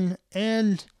fan.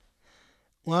 And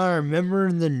while I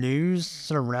remember the news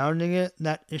surrounding it,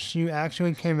 that issue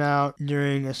actually came out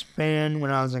during a span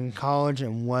when I was in college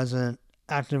and wasn't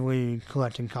actively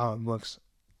collecting comic books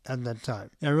at that time.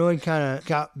 I really kind of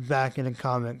got back into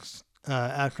comics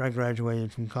after I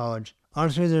graduated from college.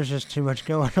 Honestly, there's just too much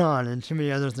going on and too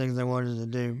many other things I wanted to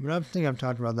do, but I think I've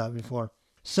talked about that before.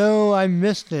 So I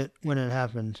missed it when it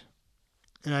happened,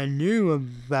 and I knew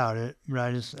about it,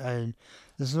 but this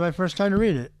is my first time to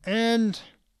read it. And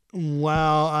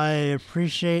while I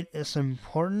appreciate its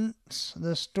importance,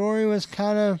 the story was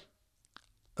kind of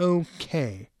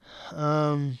okay.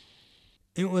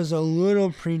 It was a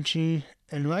little preachy.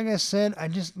 And like I said,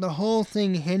 the whole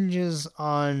thing hinges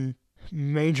on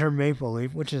Major Maple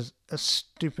Leaf, which is a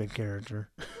stupid character.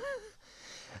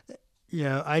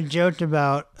 I joked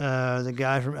about the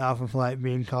guy from Alpha Flight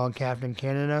being called Captain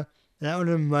Canada. That would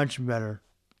have been much better.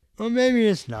 Well, maybe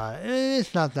it's not.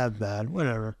 It's not that bad.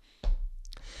 Whatever.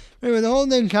 Anyway, the whole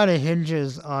thing kind of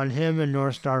hinges on him and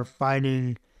Northstar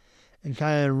fighting and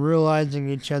kind of realizing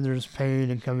each other's pain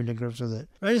and coming to grips with it.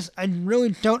 I really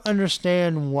don't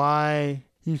understand why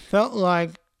he felt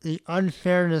like the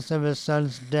unfairness of his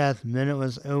son's death meant it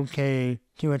was okay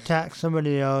to attack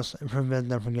somebody else and prevent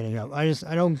them from getting up. I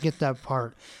don't get that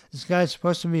part. This guy's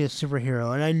supposed to be a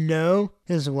superhero, and I know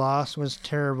his loss was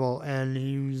terrible, and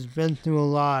he's been through a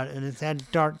lot, and it's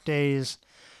had dark days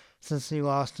since he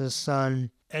lost his son,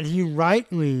 and he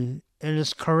rightly and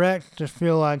is correct to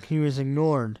feel like he was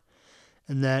ignored,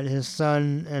 and that his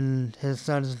son and his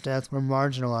son's death were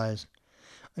marginalized.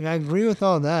 Like, I agree with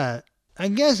all that. I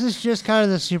guess it's just kind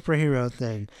of the superhero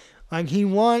thing. Like, he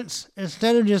wants,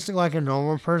 instead of just like a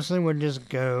normal person would just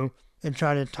go and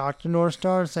try to talk to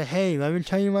Northstar and say, hey, let me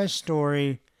tell you my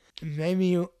story.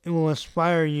 Maybe it will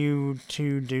inspire you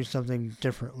to do something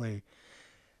differently.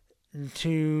 To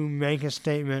make a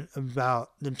statement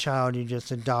about the child you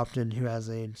just adopted who has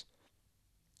AIDS.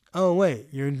 Oh, wait,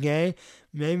 you're gay?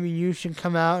 Maybe you should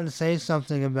come out and say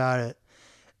something about it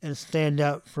and stand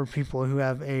up for people who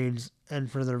have AIDS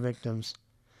and for their victims.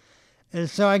 And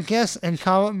so I guess in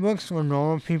comic books where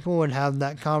normal people would have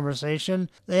that conversation,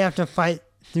 they have to fight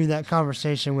through that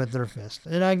conversation with their fist.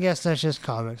 And I guess that's just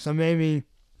comics. So maybe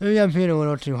I'm being a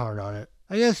little too hard on it.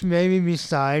 I guess maybe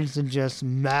besides the just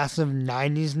massive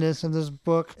 90s-ness of this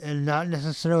book, and not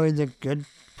necessarily the good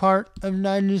part of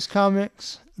 90s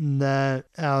comics, that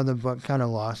the book kind of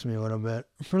lost me a little bit.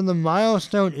 For the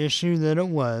milestone issue that it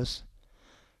was,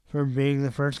 for being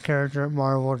the first character at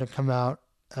Marvel to come out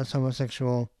as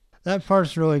homosexual, that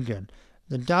part's really good.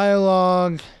 The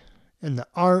dialogue and the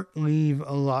art leave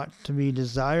a lot to be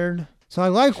desired. So I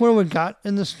like where we got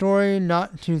in the story,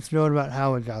 not too thrilled about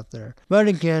how we got there. But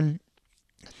again,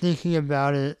 thinking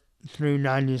about it through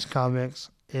 90s comics,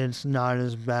 it's not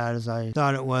as bad as I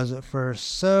thought it was at first.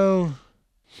 So,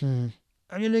 I'm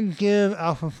going to give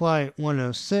Alpha Flight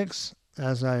 106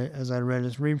 as I read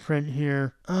his reprint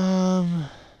here.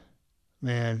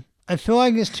 Man, I feel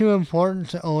like it's too important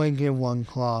to only give one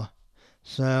claw.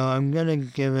 So I'm going to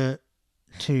give it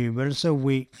 2, but it's a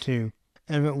weak 2.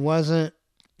 And if it wasn't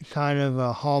kind of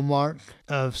a hallmark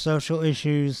of social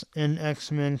issues in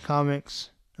X-Men comics,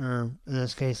 or in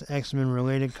this case X-Men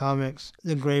related comics,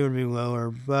 the grade would be lower.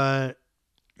 But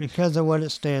because of what it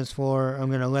stands for, I'm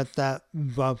going to let that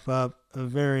bump up a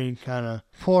very kind of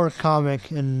poor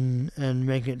comic and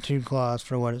make it 2 claws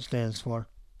for what it stands for.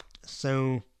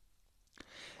 So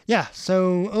yeah,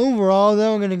 so overall,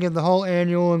 though, I'm going to give the whole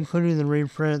annual, including the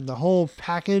reprint, the whole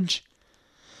package.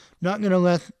 Not going to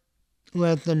let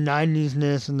the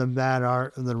 90s-ness and the bad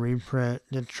art of the reprint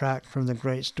detract from the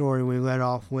great story we led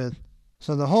off with.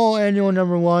 So the whole annual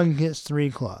number 1 gets 3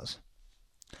 claws.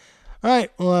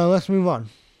 Alright, well, let's move on.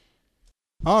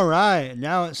 Alright,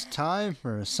 now it's time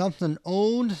for something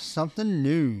old, something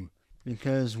new.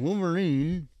 Because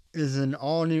Wolverine is an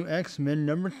all-new X-Men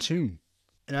number 2.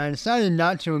 And I decided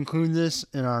not to include this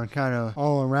in our kind of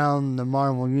all around the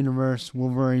Marvel Universe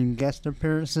Wolverine guest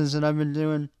appearances that I've been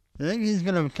doing. I think he's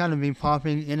going to kind of be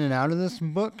popping in and out of this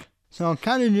book. So I'll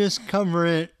kind of just cover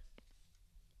it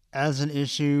as an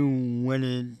issue when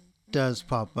it does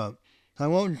pop up. So I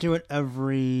won't do it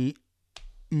every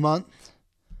month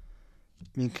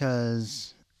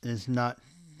because it's not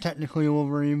technically a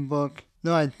Wolverine book.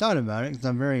 Though I thought about it because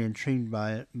I'm very intrigued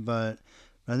by it. But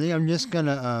I think I'm just going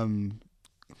to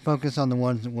focus on the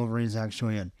ones that Wolverine's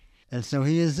actually in. And so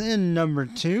he is in number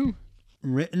 2,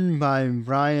 written by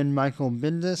Brian Michael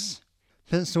Bendis,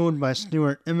 penciled by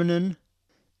Stuart Eminem,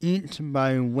 inked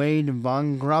by Wade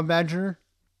von Grawbadger,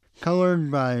 colored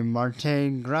by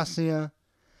Marte Gracia.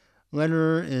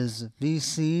 Letterer is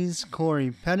VC's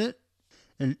Corey Pettit,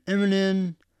 and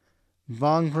Eminem,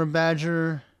 von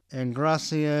Grawbadger, and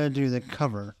Gracia do the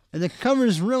cover. And the cover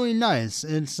is really nice.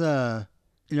 It's in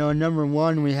number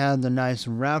 1, we had the nice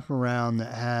wraparound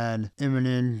that had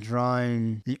Eminem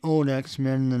drawing the old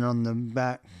X-Men, and on the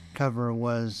back cover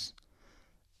was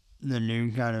the new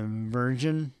kind of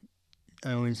version.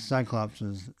 At least Cyclops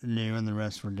was new and the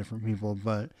rest were different people,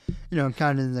 but,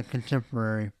 kind of the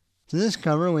contemporary. So this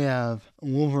cover, we have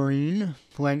Wolverine,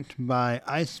 flanked by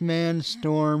Iceman,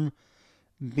 Storm,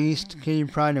 Beast, Kitty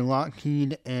Pryde, and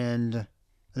Lockheed, and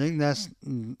I think that's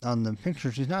on the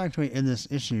picture. She's not actually in this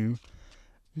issue,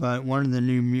 but one of the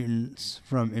new mutants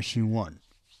from issue 1.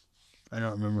 I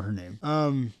don't remember her name.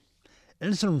 And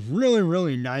it's a really,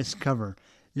 really nice cover.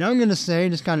 I'm going to say,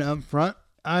 just kind of up front,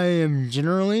 I am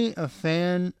generally a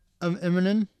fan of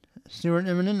Eminem, Stuart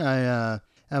Eminem. I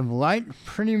have liked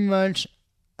pretty much,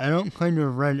 I don't claim to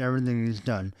have read everything he's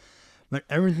done, but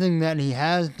everything that he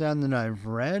has done that I've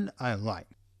read, I like.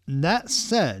 That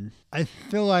said, I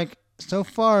feel like so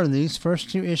far these first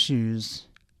 2 issues,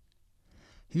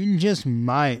 he just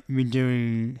might be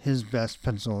doing his best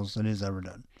pencils that he's ever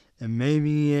done. And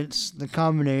maybe it's the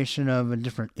combination of a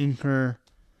different inker,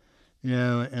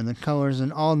 and the colors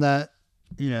and all that,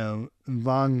 Von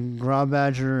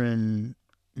Graubadger and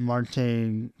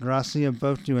Marte Gracia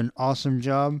both do an awesome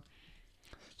job.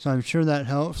 So I'm sure that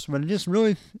helps, but it just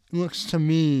really looks to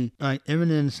me like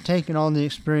Eminem's taken all the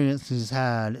experience he's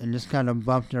had and just kind of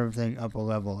bumped everything up a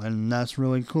level, and that's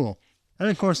really cool. And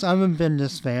of course, I'm a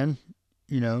Bendis fan,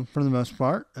 for the most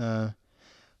part.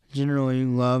 Generally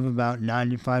love about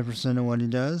 95% of what he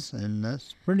does, and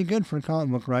that's pretty good for a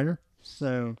comic book writer.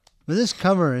 So, but this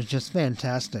cover is just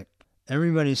fantastic.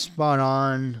 Everybody's spot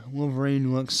on.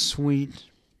 Wolverine looks sweet,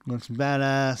 looks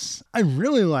badass. I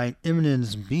really like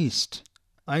Eminem's Beast.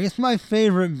 I guess my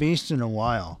favorite Beast in a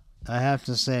while, I have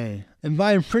to say, and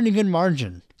by a pretty good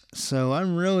margin. So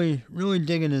I'm really, really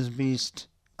digging his Beast.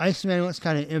 Iceman looks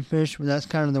kind of impish, but that's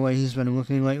kind of the way he's been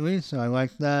looking lately, so I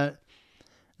like that.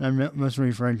 I'm mostly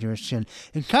referring to his chin.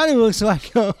 It kind of looks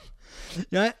like,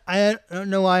 I don't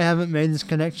know why I haven't made this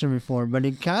connection before, but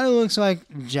it kind of looks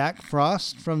like Jack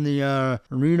Frost from the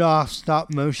Rudolph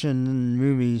stop-motion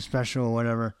movie special or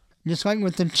whatever. Just like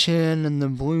with the chin and the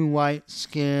blue-white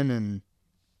skin and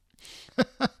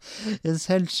his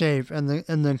head shape and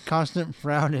the constant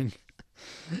frowning.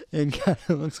 It kind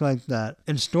of looks like that.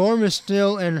 And Storm is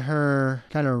still in her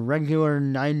kind of regular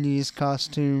 90s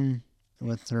costume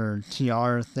with her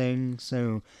tiara thing.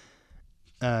 So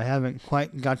I haven't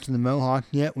quite got to the mohawk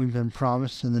yet. We've been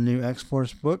promised in the new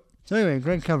X-Force book. So anyway,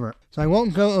 great cover. So I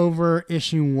won't go over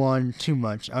issue 1 too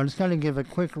much. I'll just kind of give a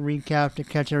quick recap to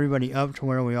catch everybody up to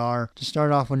where we are to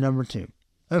start off with number 2.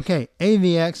 Okay,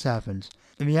 AVX happens.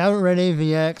 If you haven't read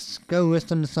AVX, go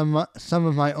listen to some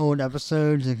of my old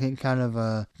episodes and get kind of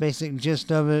a basic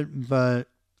gist of it. But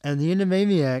at the end of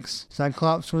AVX,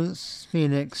 Cyclops was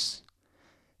Phoenix.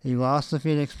 He lost the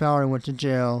Phoenix power and went to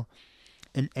jail.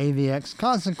 In AVX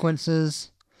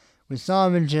Consequences, we saw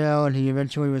him in jail and he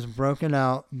eventually was broken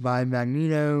out by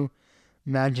Magneto,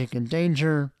 Magic, and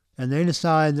Danger. And they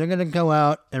decide they're going to go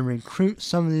out and recruit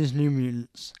some of these new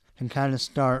mutants and kind of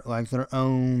start like their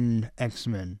own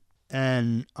X-Men.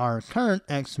 And our current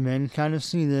X-Men kind of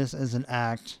see this as an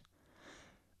act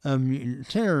of mutant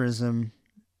terrorism.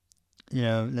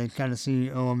 They kind of see,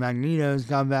 Magneto's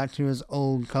gone back to his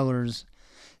old colors,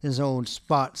 his old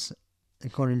spots,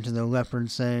 according to the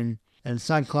Leopard saying. And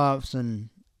Cyclops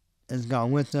has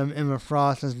gone with them. Emma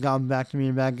Frost has gone back to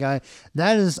being a bad guy.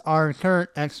 That is our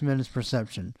current X-Men's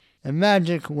perception. And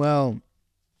Magic, well,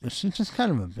 she's just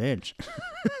kind of a bitch.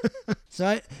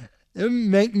 So it would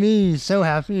make me so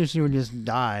happy if she would just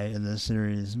die in this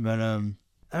series. But, I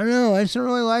don't know. I just don't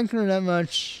really like her that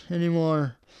much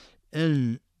anymore.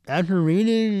 And after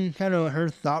reading kind of her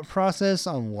thought process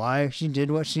on why she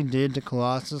did what she did to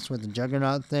Colossus with the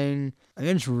Juggernaut thing, I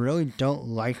just really don't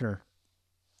like her.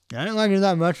 I didn't like her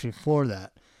that much before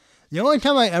that. The only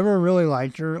time I ever really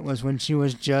liked her was when she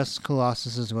was just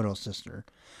Colossus's little sister.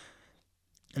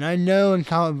 And I know in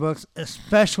comic books,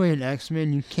 especially in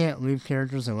X-Men, you can't leave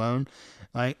characters alone.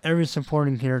 Like, every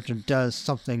supporting character does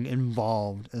something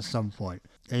involved at some point.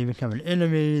 They become an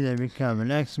enemy, they become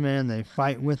an X-Men, they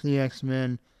fight with the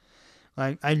X-Men.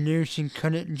 Like, I knew she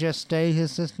couldn't just stay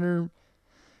his sister,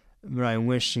 but I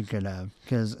wish she could have.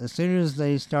 Because as soon as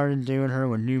they started doing her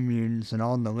with New Mutants and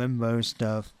all the Limbo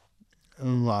stuff, I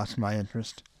lost my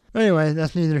interest. Anyway,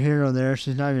 that's neither here nor there.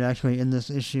 She's not even actually in this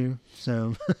issue,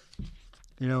 so...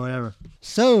 whatever.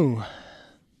 So,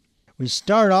 we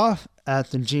start off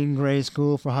at the Jean Grey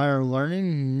School for Higher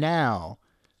Learning now.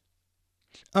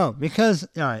 Oh, because,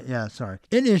 alright, yeah, sorry.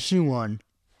 In issue 1,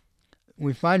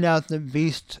 we find out that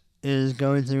Beast is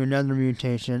going through another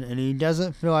mutation, and he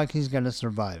doesn't feel like he's going to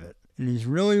survive it. And he's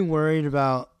really worried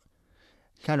about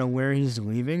kind of where he's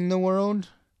leaving the world,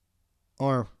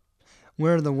 or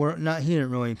where the world, he didn't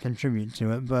really contribute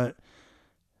to it, but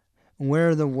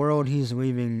where the world he's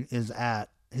leaving is at,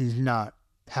 he's not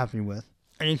happy with.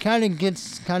 And he kind of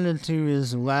gets to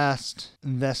his last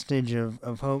vestige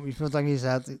of hope. He feels like he's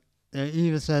at the, it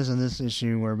even says in this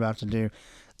issue we're about to do,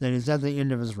 that he's at the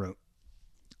end of his rope.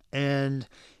 And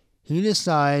he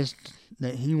decides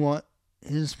that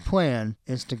his plan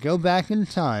is to go back in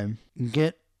time and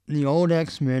get the old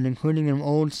X-Men, including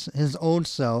his old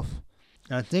self.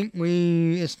 I think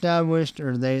they established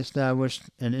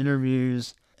in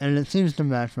interviews and it seems to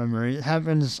match my memory. It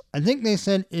happens, I think they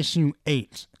said issue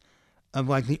 8 of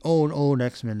like the old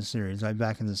X-Men series, like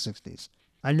back in the 60s.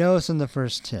 I know it's in the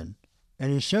first 10.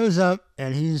 And he shows up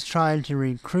and he's trying to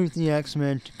recruit the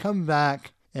X-Men to come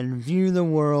back and view the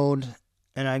world.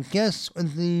 And I guess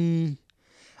the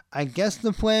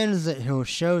plan is that he'll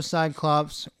show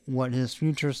Cyclops what his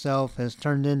future self has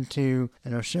turned into,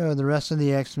 and he'll show the rest of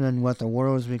the X-Men what the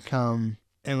world has become,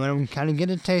 and let them kind of get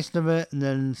a taste of it, and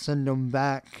then send them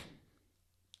back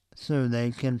so they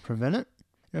can prevent it.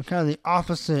 Kind of the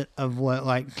opposite of what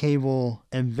like Cable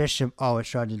and Bishop always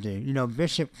tried to do.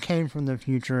 Bishop came from the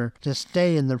future to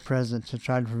stay in the present to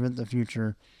try to prevent the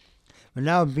future. But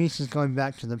now Beast is going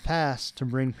back to the past to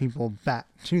bring people back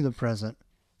to the present.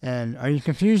 And are you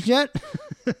confused yet?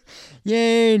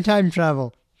 Yay, time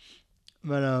travel.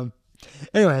 But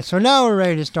anyway, so now we're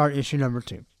ready to start issue number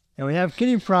 2. And we have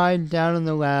Kitty Pryde down in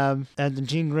the lab at the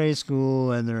Jean Grey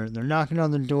school, and they're knocking on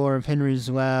the door of Henry's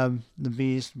lab, the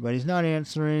Beast, but he's not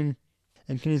answering.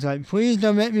 And Kitty's like, please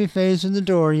don't make me phase through the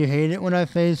door. You hate it when I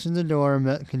phase through the door,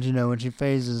 because when she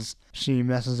phases, she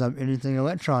messes up anything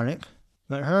electronic.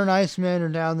 But her and Iceman are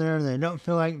down there, and they don't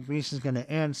feel like Beast is going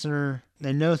to answer.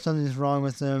 They know something's wrong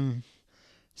with them.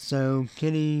 So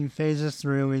Kitty phases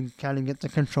through and kind of get the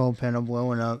control panel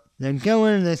blowing up. They go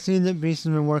in and they see that Beast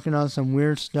has been working on some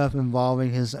weird stuff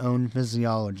involving his own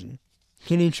physiology.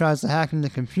 Kitty tries to hack in the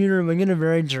computer, but get a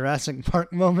very Jurassic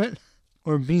Park moment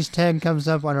where Beast's head comes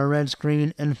up on a red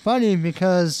screen. And funny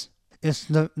because it's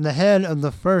the head of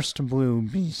the first blue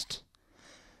Beast.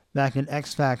 Back in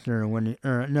X Factor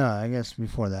I guess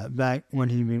before that. Back when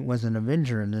he was an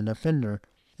Avenger and a Defender.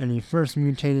 And he first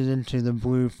mutated into the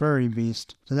blue furry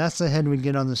Beast. So that's the head we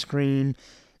get on the screen.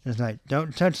 And it's like,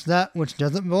 don't touch that which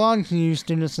doesn't belong to you,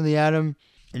 students of the Atom.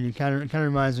 And it kind of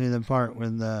reminds me of the part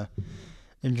with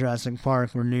in Jurassic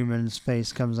Park where Newman's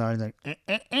face comes on. He's like,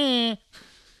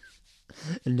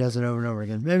 and does it over and over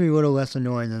again. Maybe a little less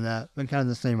annoying than that, but kind of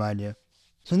the same idea.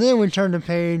 So then we turn the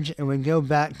page and we go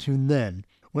back to then,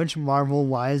 which Marvel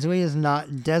wisely is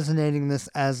not designating this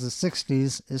as the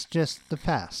 60s. It's just the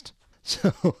past.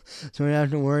 So we don't have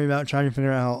to worry about trying to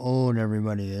figure out how old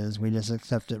everybody is. We just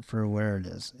accept it for where it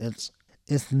is. It's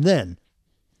then.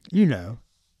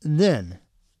 Then.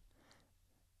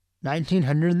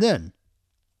 1900 then.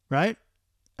 Right?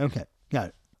 Okay, got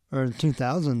it. Or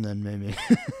 2000 then, maybe.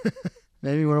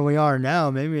 Maybe where we are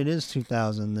now, maybe it is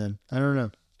 2000 then. I don't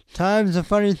know. Time's a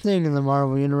funny thing in the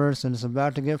Marvel Universe, and it's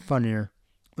about to get funnier.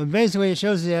 But basically, it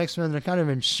shows the X-Men, they're kind of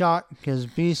in shock because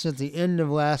Beast at the end of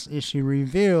last issue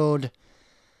revealed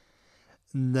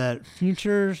that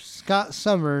future Scott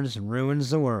Summers ruins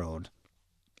the world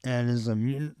and is a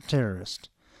mutant terrorist.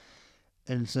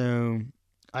 And so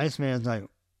Iceman's like,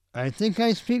 I think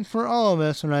I speak for all of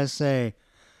us when I say,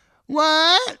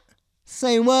 what?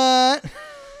 Say what?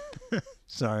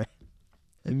 Sorry.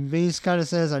 And Beast kind of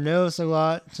says, I know it's a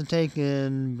lot to take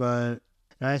in, but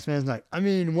Iceman's like, I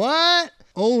mean, what?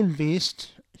 Old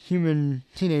Beast, human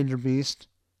teenager Beast.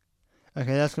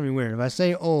 Okay, that's going to be weird. If I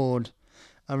say old,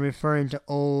 I'm referring to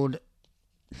old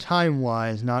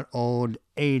time-wise, not old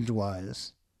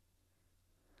age-wise.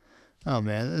 Oh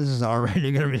man, this is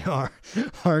already going to be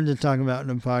hard to talk about in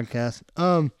a podcast.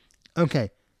 Okay.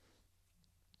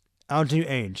 I'll do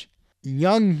age.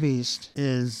 Young Beast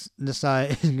goes, this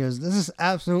is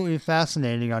absolutely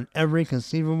fascinating on every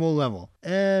conceivable level.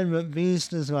 But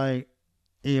Beast is like,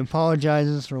 he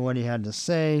apologizes for what he had to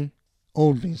say.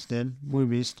 Old Beast did. Blue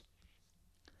Beast.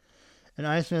 And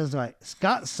Iceman's like,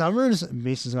 Scott Summers? And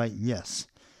Beast is like, yes.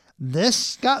 This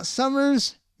Scott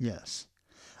Summers? Yes.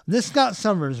 This Scott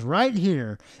Summers right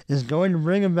here is going to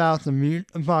bring about the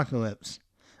mutant apocalypse.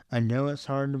 I know it's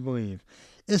hard to believe.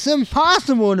 It's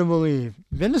impossible to believe.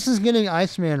 Bendis is getting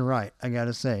Iceman right, I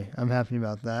gotta say. I'm happy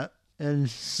about that. And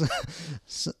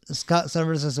Scott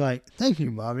Summers is like, thank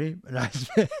you, Bobby. And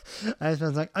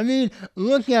Iceman's like, I mean,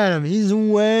 look at him. He's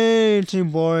way too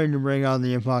boring to bring on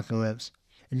the apocalypse.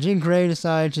 And Jean Grey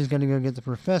decides she's going to go get the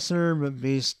professor, but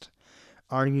Beast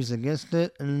argues against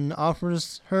it and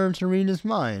offers her to read his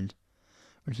mind.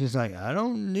 But she's like, I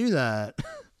don't do that.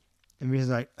 And Beast's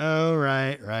like, oh,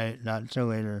 right, not until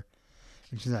later.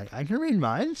 And she's like, I can read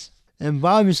minds? And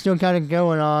Bobby's still kind of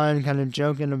going on, kind of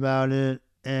joking about it.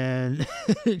 And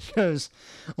it goes,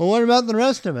 well, what about the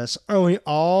rest of us? What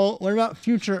about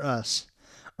future us?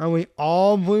 Are we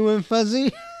all blue and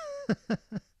fuzzy?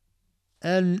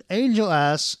 And Angel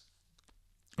asks,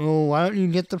 well, why don't you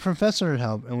get the professor to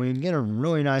help? And we get a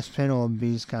really nice panel of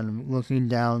Beast kind of looking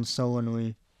down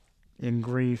sullenly in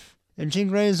grief. And Jean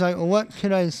Grey's like, well, what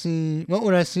would I see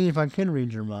if I could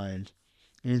read your mind?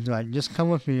 And he's like, just come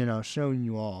with me and I'll show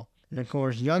you all. And of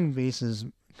course, young Beast is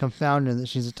confounded that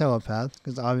she's a telepath,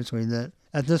 because obviously that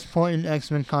at this point in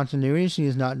X-Men continuity, she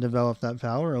has not developed that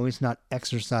power, or at least not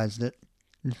exercised it,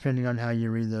 depending on how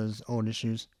you read those old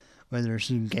issues. Whether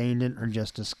she gained it or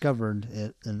just discovered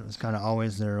it, and it was kind of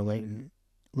always there latently?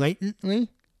 Is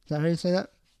that how you say that?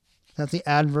 Is that the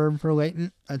adverb for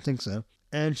latent? I think so.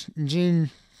 And Jean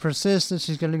persists that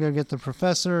she's going to go get the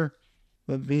professor,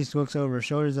 but Beast looks over her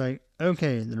shoulder. He's like,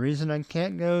 okay, the reason I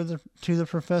can't go to the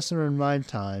professor in my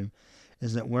time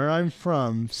is that where I'm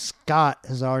from, Scott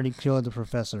has already killed the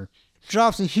professor.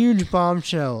 Drops a huge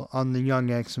bombshell on the young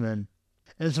X-Men.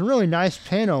 And it's a really nice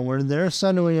panel where they're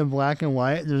suddenly in black and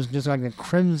white. There's just like a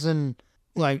crimson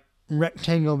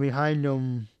rectangle behind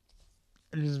them.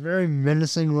 It is very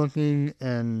menacing looking,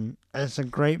 and it's a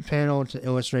great panel to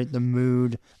illustrate the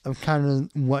mood of kind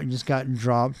of what just got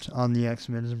dropped on the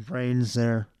X-Men's brains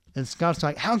there. And Scott's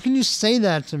like, how can you say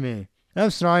that to me? And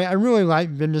I'm sorry, I really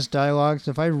like Bendis dialogue,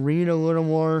 so if I read a little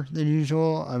more than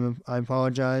usual, I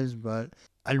apologize, but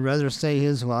I'd rather say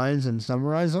his lines and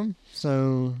summarize them.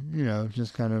 So,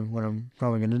 just kind of what I'm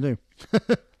probably going to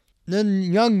do. Then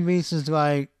young Beast is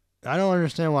like, I don't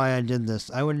understand why I did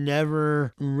this. I would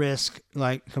never risk,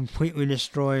 completely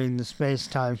destroying the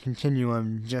space-time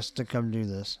continuum just to come do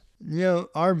this.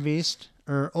 Our Beast,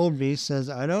 or old Beast, says,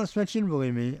 I don't expect you to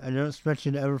believe me. I don't expect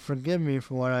you to ever forgive me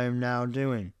for what I am now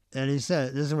doing. And he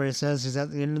said, this is where he says he's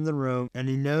at the end of the rope, and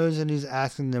he knows that he's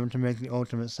asking them to make the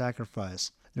ultimate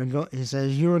sacrifice. He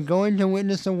says, you are going to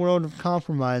witness a world of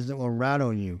compromise that will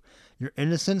rattle you. Your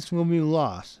innocence will be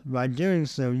lost. By doing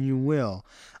so, you will.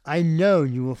 I know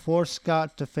you will force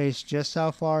Scott to face just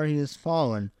how far he has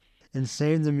fallen and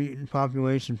save the mutant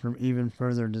population from even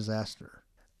further disaster.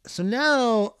 So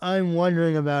now I'm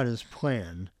wondering about his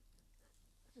plan.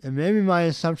 And maybe my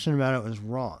assumption about it was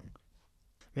wrong.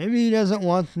 Maybe he doesn't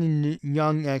want the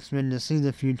young X-Men to see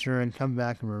the future and come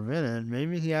back and prevent it.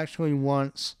 Maybe he actually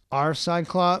wants our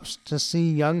Cyclops to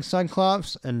see young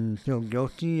Cyclops and feel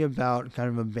guilty about kind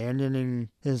of abandoning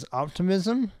his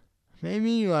optimism.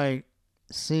 Maybe,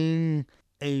 seeing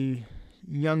a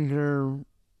younger,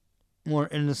 more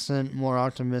innocent, more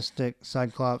optimistic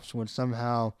Cyclops would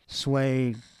somehow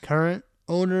sway current,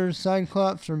 older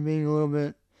Cyclops from being a little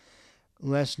bit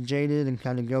less jaded and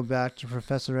kind of go back to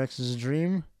Professor X's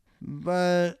dream.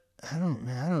 But I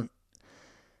don't.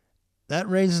 That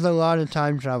raises a lot of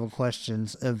time travel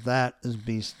questions if that is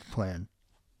Beast's plan.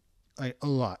 A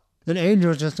lot. Then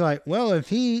Angel's just like, well, if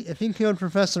he killed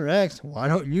Professor X, why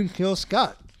don't you kill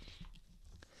Scott?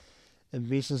 And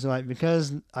Beast is like,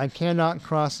 because I cannot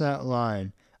cross that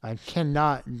line. I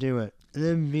cannot do it. And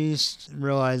then Beast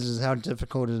realizes how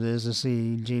difficult it is to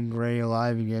see Jean Grey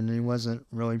alive again, and he wasn't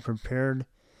really prepared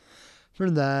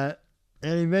for that.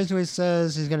 And he basically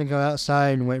says he's going to go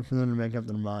outside and wait for them to make up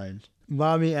their mind.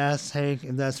 Bobby asks Hank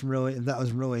if that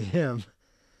was really him.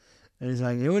 And he's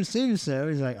like, it would seem so.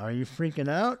 He's like, are you freaking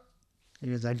out? He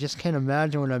goes, I just can't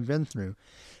imagine what I've been through.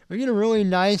 We get a really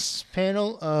nice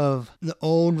panel of the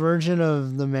old version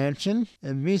of the mansion.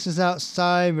 And Beast is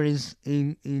outside, but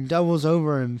he doubles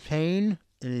over in pain.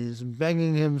 And he's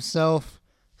begging himself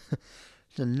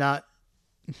to not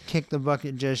kick the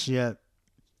bucket just yet.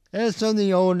 And so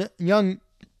the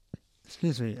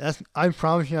I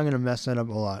promise you I'm going to mess that up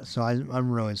a lot. So I'm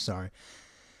really sorry.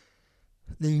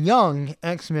 The young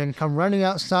X-Men come running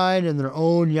outside in their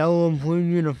old yellow and blue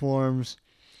uniforms.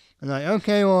 And like,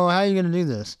 okay, well, how are you going to do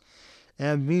this?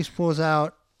 And Beast pulls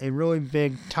out a really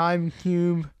big time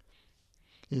cube.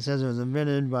 He says it was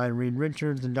invented by Reed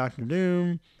Richards and Dr.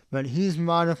 Doom, but he's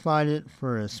modified it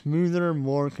for a smoother,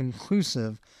 more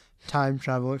conclusive time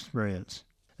travel experience.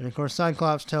 And of course,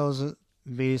 Cyclops tells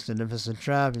Beast that if it's a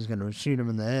trap, he's going to shoot him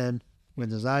in the head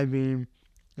with his eye beam.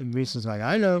 And Beast is like,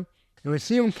 I know. And we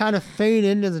see him kind of fade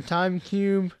into the time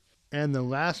cube. And the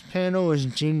last panel is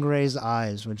Jean Grey's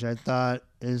eyes, which I thought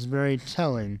is very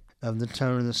telling of the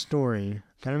tone of the story.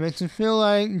 Kind of makes me feel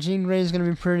like Jean Grey is going to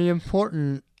be pretty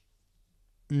important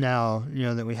now,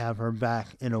 that we have her back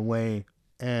in a way.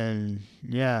 And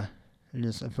yeah, I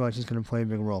feel like she's going to play a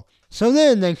big role. So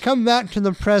then they come back to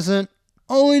the present,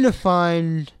 only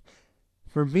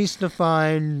for Beast to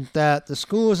find that the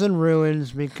school is in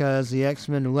ruins because the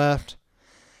X-Men left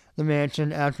the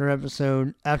mansion after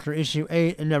issue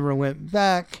 8 and never went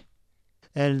back.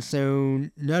 And so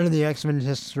none of the X-Men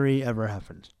history ever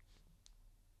happened.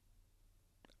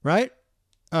 Right?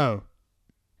 Oh.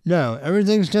 No,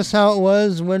 everything's just how it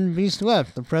was when Beast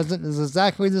left. The present is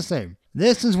exactly the same.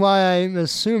 This is why I'm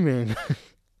assuming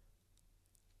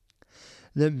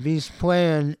that Beast's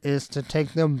plan is to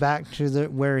take them back to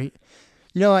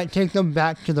take them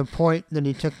back to the point that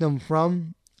he took them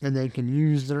from, and they can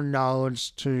use their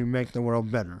knowledge to make the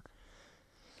world better.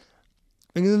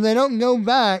 Because if they don't go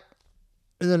back,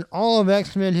 then all of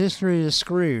X-Men history is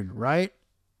screwed, right?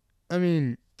 I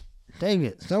mean, dang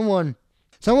it. Someone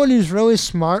who's really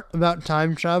smart about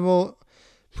time travel,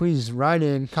 please write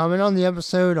in, comment on the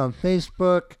episode on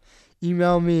Facebook,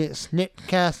 email me at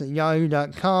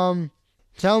snitcast@yahoo.com.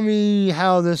 Tell me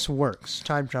how this works,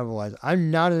 time travel-wise. I'm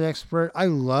not an expert. I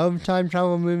love time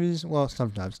travel movies. Well,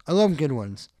 sometimes. I love good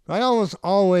ones. But I almost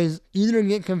always either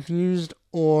get confused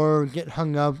or get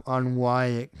hung up on why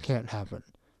it can't happen.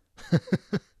 And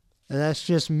that's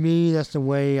just me. That's the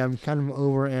way I'm kind of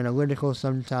over analytical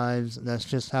sometimes. That's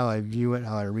just how I view it,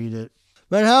 how I read it.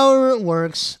 But however it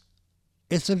works,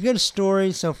 it's a good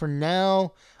story. So for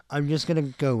now, I'm just going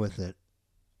to go with it.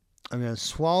 I'm going to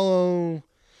swallow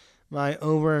my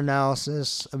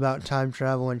over-analysis about time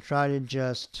travel and try to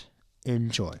just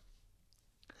enjoy.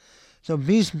 So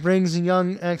Beast brings the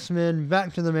young X-Men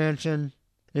back to the mansion.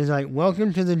 He's like,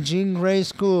 welcome to the Jean Grey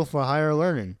School for Higher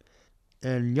Learning.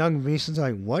 And young Beast is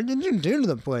like, what did you do to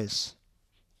the place?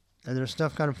 And there's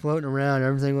stuff kind of floating around.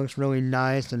 Everything looks really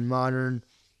nice and modern.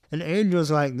 And Angel's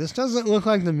like, this doesn't look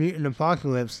like the mutant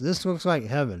apocalypse. This looks like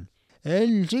heaven.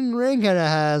 And Jean Grey kind of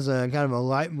has a kind of a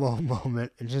light bulb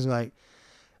moment. And she's like,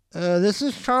 this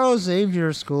is Charles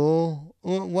Xavier School.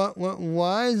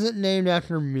 Why is it named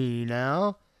after me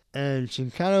now? And she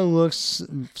kind of looks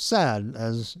sad,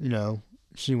 as, you know,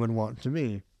 she would want to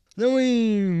be. Then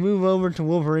we move over to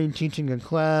Wolverine teaching a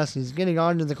class. He's getting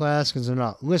onto the class because they're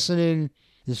not listening.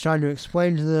 He's trying to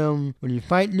explain to them, when you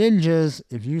fight ninjas,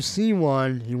 if you see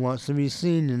one, he wants to be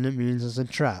seen, and it means it's a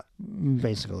trap,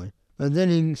 basically. But then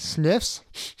he sniffs,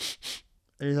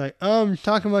 and he's like,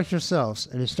 talk amongst yourselves.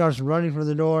 And he starts running for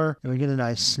the door, and we get a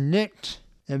nice snikt,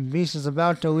 and Beast is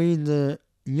about to lead the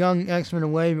young X-Men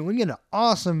away, but we get an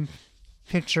awesome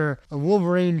picture of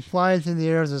Wolverine flying through the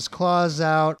air with his claws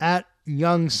out at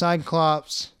young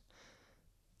Cyclops,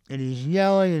 and he's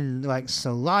yelling, and like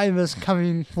saliva's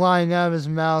flying out of his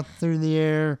mouth through the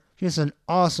air. Just an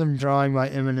awesome drawing by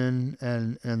Eminem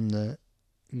and the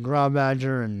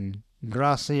Grabadger and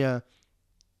Gracia,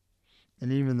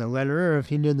 and even the letterer, if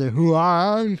he did the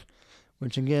Huang,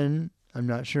 which again, I'm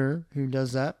not sure who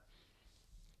does that,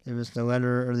 if it's the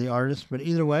letterer or the artist, but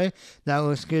either way, that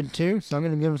looks good too, so I'm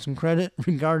going to give him some credit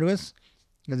regardless,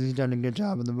 because he's done a good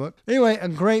job in the book. Anyway, a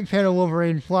great panel of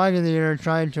Wolverine flying in the air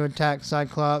trying to attack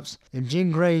Cyclops, and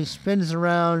Jean Grey spins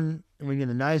around, and we get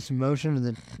a nice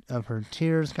motion of her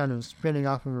tears kind of spinning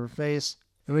off of her face,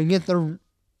 and we get the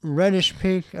reddish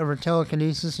pink of her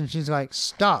telekinesis, and she's like,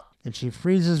 stop, and she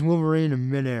freezes Wolverine in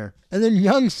midair. And then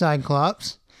young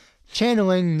Cyclops,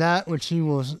 channeling that which he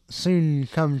will soon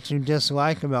come to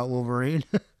dislike about Wolverine,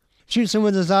 shoots him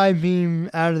with his eye beam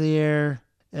out of the air,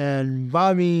 and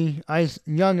Bobby,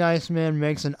 young Iceman,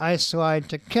 makes an ice slide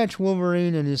to catch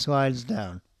Wolverine, and he slides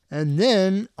down. And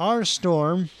then our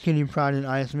Storm, Kitty Pryde, and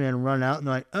Iceman run out and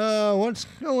like, what's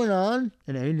going on?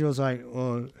 And Angel's like,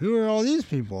 well, who are all these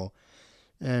people?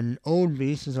 And old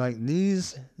Beast is like,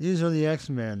 these are the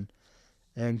X-Men.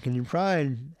 And Kitty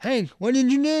Pryde, Hank, what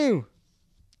did you do?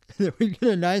 We get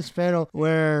a nice panel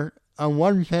where on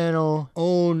one panel,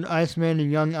 old Iceman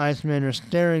and young Iceman are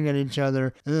staring at each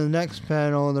other, and then the next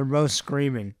panel, they're both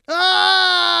screaming.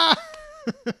 Ah!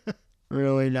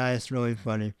 Really nice, really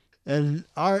funny. And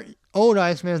our old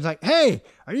Iceman's like, hey,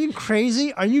 are you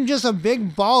crazy? Are you just a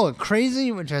big ball of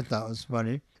crazy? Which I thought was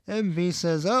funny. And Beast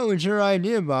says, oh, it's your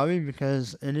idea, Bobby,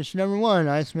 because in issue number 1,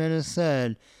 Iceman has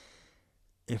said,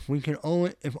 if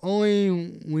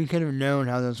only we could have known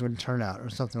how this would turn out, or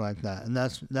something like that. And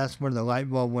that's where the light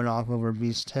bulb went off over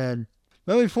Beast's head.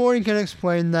 But before he can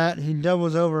explain that, he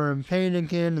doubles over in pain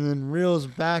again, and then reels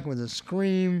back with a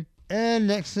scream. And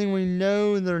next thing we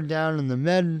know, they're down in the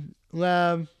med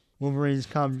lab. Wolverine's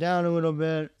calmed down a little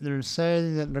bit. They're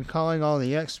saying that they're calling all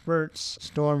the experts.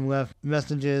 Storm left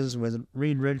messages with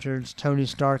Reed Richards, Tony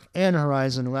Stark, and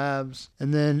Horizon Labs.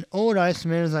 And then old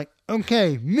Iceman is like,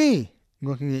 okay, me!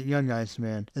 Looking at young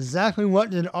Iceman. Exactly what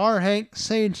did our Hank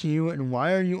say to you, and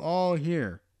why are you all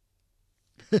here?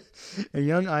 And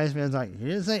young Iceman's like, he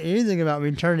didn't say anything about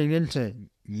me turning into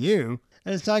you.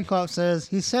 And Cyclops says,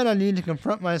 he said I need to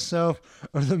confront myself,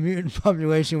 or the mutant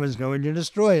population was going to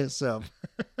destroy itself.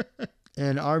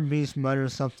 And our Beast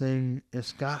mutters something, if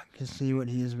Scott could see what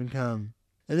he has become.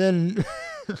 And then,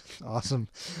 awesome,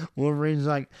 Wolverine's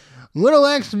like, little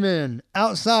X-Men,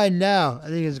 outside now. I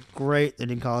think it's great that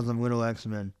he calls them little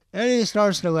X-Men. And he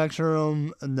starts to lecture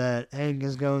them that Hank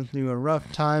is going through a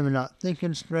rough time and not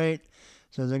thinking straight.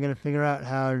 So they're going to figure out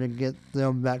how to get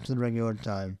them back to the regular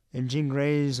time. And Jean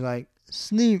Grey's like,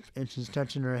 sleep, and she's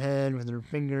touching her head with her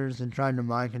fingers and trying to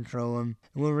mind control him.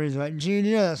 And Wolverine's like, Jean,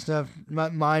 you know that stuff, my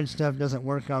mind stuff doesn't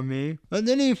work on me. But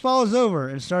then he falls over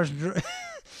and starts,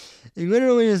 he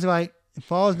literally is like,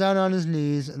 falls down on his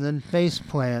knees and then face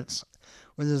plants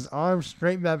with his arms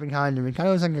straight back behind him. He kind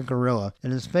of looks like a gorilla.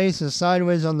 And his face is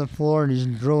sideways on the floor and he's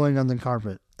drooling on the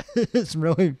carpet. It's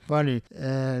really funny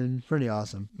and pretty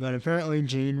awesome. But apparently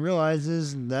Jean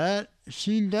realizes that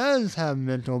she does have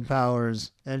mental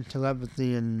powers and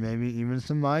telepathy and maybe even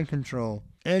some mind control.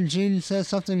 And Jean says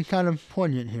something kind of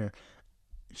poignant here.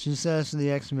 She says to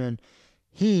the X-Men,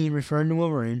 he, referring to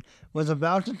Wolverine, was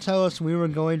about to tell us we were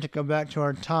going to go back to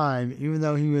our time, even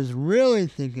though he was really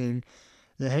thinking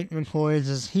that Hank McCoy is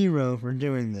his hero for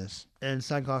doing this. And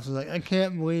Cyclops is like, I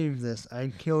can't believe this.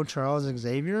 I killed Charles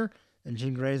Xavier? And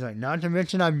Jean Grey's like, not to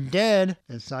mention I'm dead.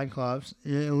 And Cyclops,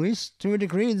 at least to a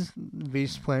degree, this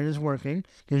Beast plan is working.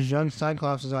 Because young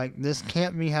Cyclops is like, this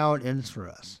can't be how it ends for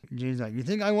us. Jean's like, you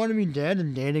think I want to be dead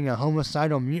and dating a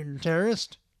homicidal mutant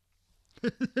terrorist?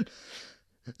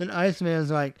 And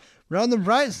Iceman's like, but on the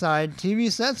bright side,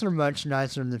 TV sets are much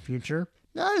nicer in the future.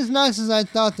 Not as nice as I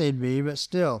thought they'd be, but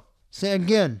still. Say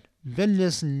again,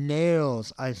 Bendis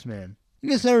nails Iceman. He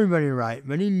gets everybody right,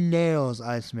 but he nails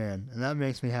Iceman, and that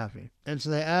makes me happy. And so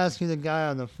they ask who the guy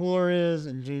on the floor is,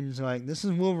 and Jean's like, this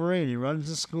is Wolverine, he runs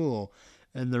the school.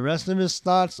 And the rest of his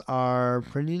thoughts are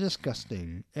pretty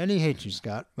disgusting. And he hates you,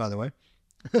 Scott, by the way.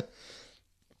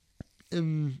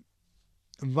 And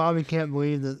Bobby can't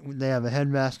believe that they have a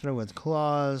headmaster with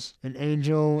claws, an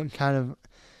angel, kind of...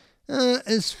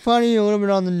 it's funny, a little bit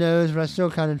on the nose, but I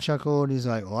still kind of chuckled. He's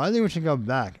like, well, I think we should go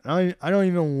back. I don't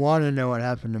even want to know what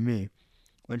happened to me.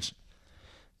 Which,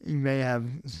 he may have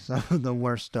some of the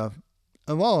worst stuff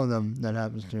of all of them that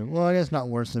happens to him. Well, I guess not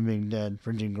worse than being dead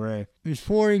for Jean Grey.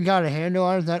 Before he got a handle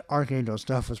on it, that Archangel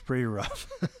stuff was pretty rough.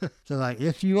 So like,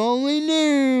 if you only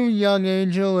knew, young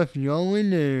Angel, if you only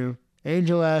knew.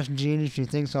 Angel asked Jean if she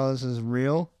thinks all this is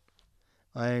real.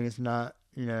 Like, it's not,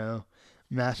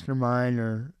 Mastermind,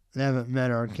 or they haven't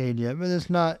met Arcade yet, but it's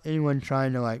not anyone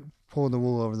trying to, like, pull the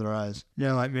wool over their eyes.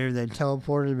 Like maybe they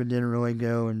teleported but didn't really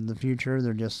go in the future.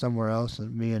 They're just somewhere else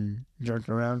and being jerked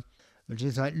around. But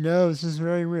she's like, no, this is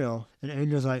very real. And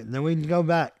Angel's like, then we can go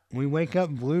back. We wake up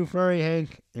Blue Furry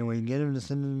Hank and we get him to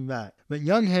send him back. But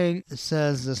young Hank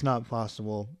says that's not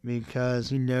possible because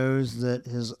he knows that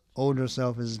his older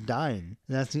self is dying.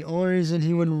 And that's the only reason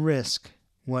he would risk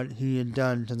what he had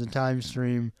done to the time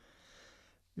stream,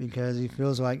 because he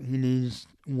feels like he needs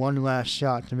one last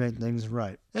shot to make things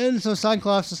right. And so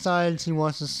Cyclops decides he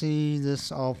wants to see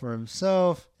this all for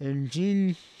himself, and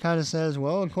Jean kind of says,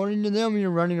 well, according to them, you're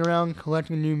running around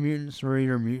collecting new mutants for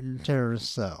your mutant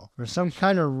terrorist cell, for some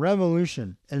kind of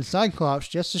revolution. And Cyclops,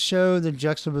 just to show the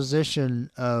juxtaposition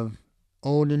of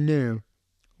old and new,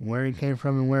 where he came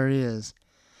from and where he is,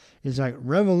 he's like,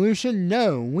 revolution?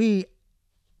 No,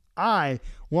 I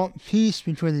want peace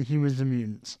between the humans and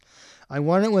mutants. I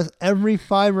want it with every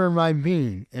fiber of my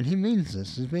being. And he means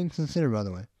this. He's being sincere, by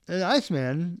the way. And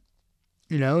Iceman,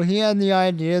 he had the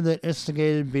idea that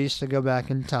instigated Beast to go back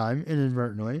in time,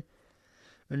 inadvertently.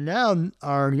 And now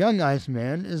our young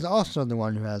Iceman is also the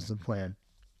one who has the plan.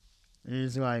 And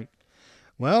he's like,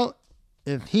 well,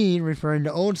 if he, referring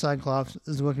to old Cyclops,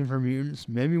 is looking for mutants,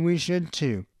 maybe we should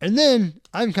too. And then,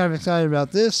 I'm kind of excited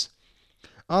about this.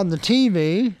 On the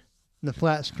TV, the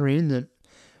flat screen that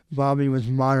Bobby was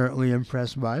moderately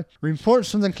impressed by, reports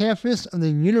from the campus of the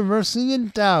University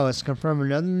of Dallas confirm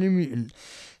another new mutant.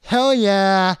 Hell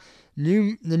yeah!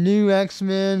 The new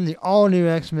X-Men, the all-new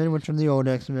X-Men, which are the old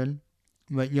X-Men,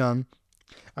 but young,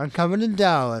 are coming to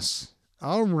Dallas.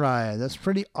 Alright, that's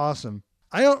pretty awesome.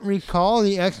 I don't recall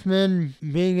the X-Men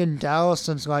being in Dallas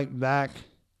since, like, back...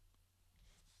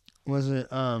 Was it,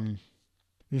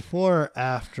 before or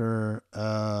after,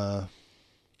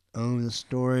 the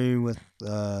story with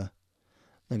the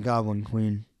Goblin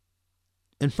Queen,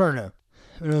 Inferno.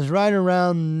 It was right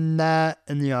around that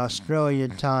in the Australia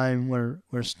time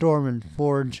where Storm and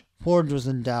Forge was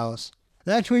in Dallas.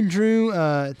 They actually drew,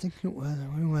 I think it was,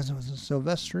 who was it? Was it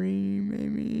Silvestri,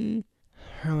 maybe?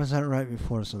 Or was that right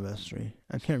before Silvestri?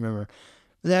 I can't remember.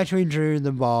 They actually drew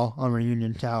the ball on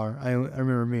Reunion Tower. I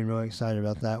remember being really excited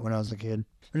about that when I was a kid.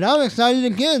 But now I'm excited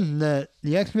again that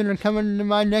the X-Men are coming to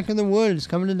my neck of the woods,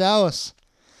 coming to Dallas.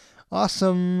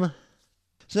 Awesome.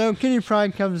 So Kitty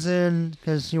Pryde comes in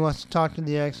because she wants to talk to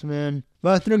the X-Men,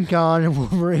 but they're gone and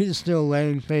Wolverine is still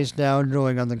laying face down,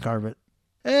 drooling on the carpet.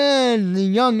 And the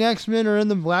young X-Men are in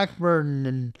the Blackbird,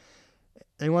 and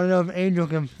They want to know if Angel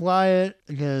can fly it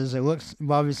because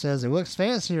Bobby says it looks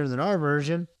fancier than our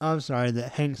version. I'm sorry,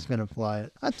 that Hank's going to fly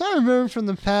it. I thought I remembered from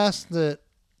the past that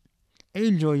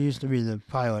Angel used to be the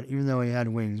pilot, even though he had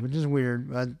wings, which is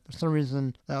weird. But for some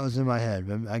reason, that was in my head,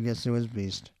 but I guess it was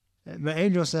Beast. But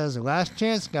Angel says, last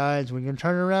chance, guys. We can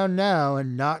turn around now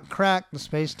and not crack the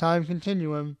space-time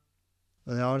continuum.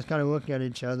 And they all just kind of look at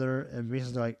each other, and Beast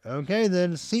is like, okay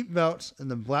then, seatbelts. And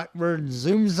the Blackbird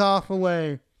zooms off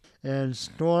away. And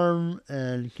Storm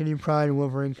and Kitty Pryde and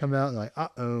Wolverine come out and like,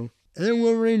 uh-oh. And then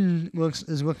Wolverine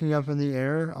is looking up in the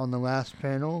air on the last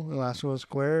panel, the last little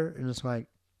square, and it's like,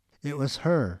 it was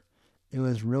her. It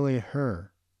was really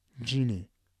her, Jeannie.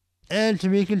 And to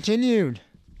be continued.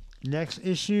 Next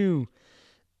issue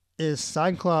is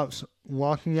Cyclops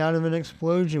walking out of an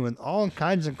explosion with all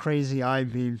kinds of crazy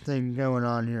I-beam thing going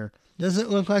on here. Doesn't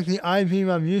look like the I-beam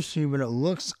I'm used to, but it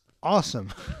looks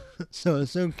awesome. So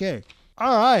it's okay.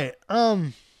 All right.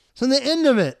 So the end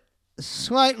of it,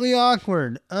 slightly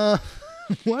awkward.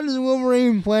 What is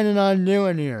Wolverine planning on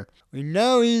doing here? We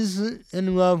know he's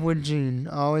in love with Jean,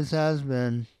 always has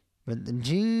been. But the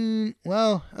Jean,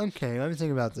 well, okay, let me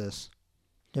think about this.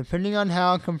 Depending on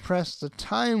how compressed the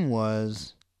time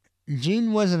was,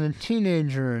 Jean wasn't a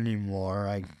teenager anymore,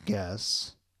 I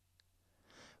guess.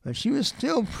 But she was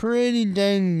still pretty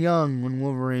dang young when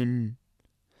Wolverine,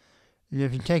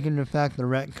 if you take into fact the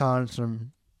retcons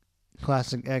from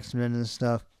classic X-Men and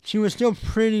stuff, she was still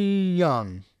pretty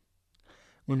young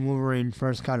when Wolverine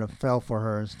first kind of fell for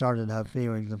her and started to have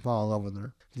feelings and fall in love with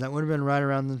her. That would have been right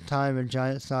around the time of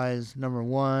Giant Size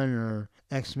 #1 or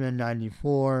X-Men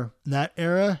 94. That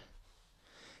era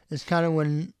is kind of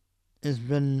when it's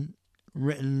been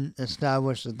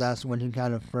established that that's when he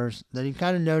kind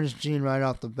of noticed Jean right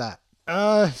off the bat.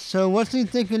 So what's he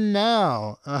thinking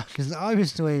now? Because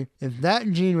obviously, if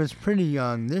that Jean was pretty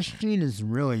young, this Jean is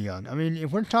really young. I mean,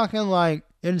 if we're talking like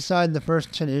inside the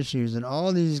first 10 issues and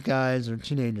all these guys are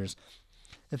teenagers.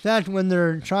 In fact, when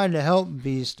they're trying to help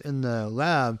Beast in the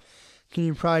lab,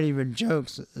 Kitty Pryde even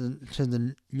jokes to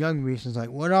the young Beast, is like,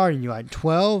 what are you, like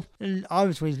 12? And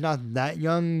obviously he's not that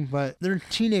young, but they're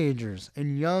teenagers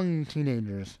and young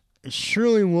teenagers.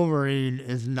 Surely Wolverine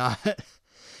is not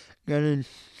going to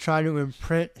try to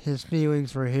imprint his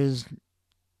feelings for his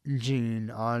Jean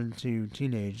onto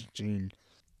teenage Jean.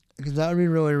 Because that would be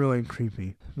really, really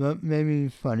creepy. But maybe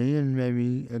funny and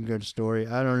maybe a good story.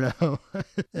 I don't know.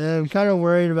 I'm kind of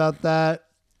worried about that.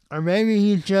 Or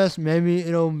maybe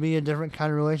it'll be a different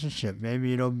kind of relationship.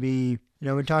 Maybe it'll be,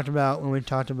 when we talked about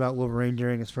Wolverine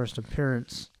during his first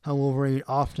appearance, how Wolverine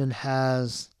often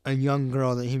has a young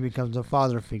girl that he becomes a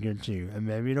father figure to. And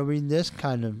maybe it'll be this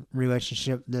kind of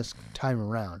relationship this time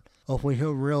around. Hopefully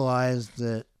he'll realize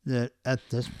that at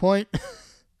this point,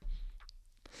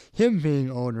 him being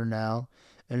older now,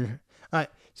 and alright,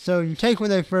 so you take when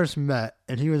they first met,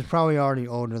 and he was probably already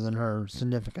older than her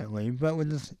significantly, but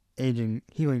with this aging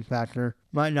healing factor,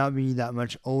 might not be that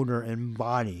much older in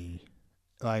body,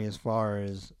 like as far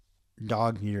as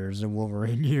dog years and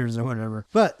Wolverine years or whatever.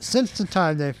 But since the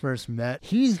time they first met,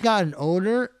 he's gotten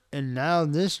older, and now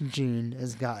this Jean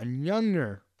has gotten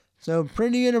younger. So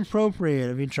pretty inappropriate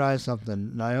if he tries something,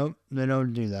 and I hope they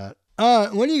don't do that.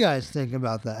 What do you guys think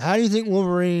about that? How do you think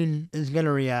Wolverine is going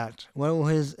to react? What will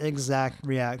his exact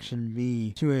reaction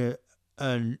be to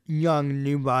a young,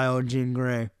 nubile Jean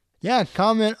Grey? Yeah,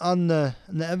 comment on the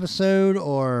episode,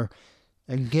 or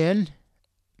again,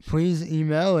 please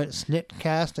email at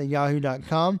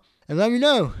snitcast@yahoo.com and let me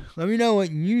know. Let me know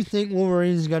what you think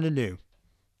Wolverine's going to do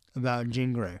about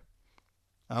Jean Grey.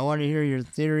 I want to hear your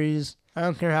theories. I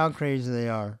don't care how crazy they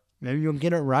are. Maybe you'll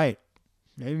get it right.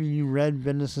 Maybe you read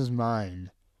Bendis'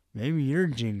 mind. Maybe you're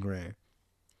Jean Grey.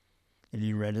 And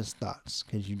you read his thoughts,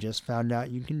 because you just found out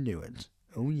you can do it.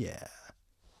 Oh yeah.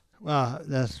 Wow,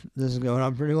 this is going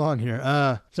on pretty long here.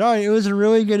 Sorry, it was a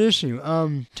really good issue.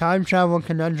 Time travel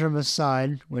conundrum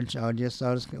aside, which I'll just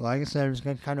like I said, I'm just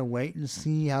gonna kind of wait and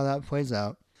see how that plays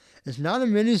out. It's not a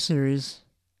miniseries,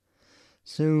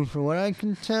 so for what I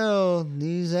can tell,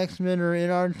 these X-Men are in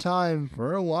our time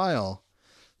for a while,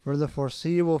 for the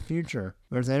foreseeable future.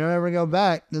 But if they don't ever go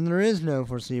back, then there is no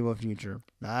foreseeable future.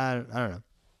 I don't know. I'm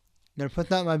gonna put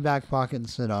that in my back pocket and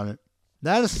sit on it.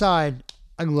 That aside,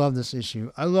 I love this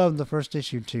issue. I love the first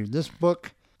issue too. This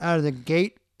book out of the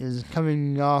gate is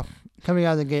coming out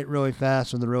of the gate really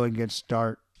fast with a really good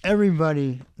start.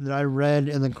 Everybody that I read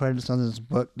in the credits on this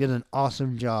book did an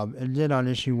awesome job, and did on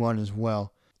issue 1 as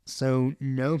well. So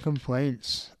no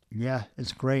complaints. Yeah,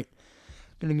 it's great.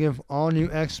 Gonna give all new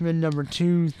X-Men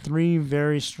 #2 3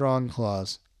 very strong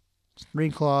claws. 3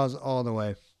 claws all the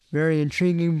way. Very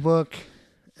intriguing book,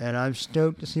 and I'm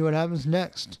stoked to see what happens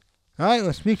next. All right,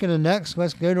 well, speaking of next,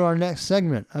 let's go to our next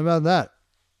segment. How about that?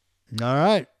 All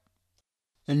right.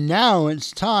 And now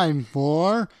it's time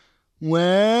for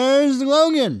Where's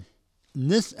Logan?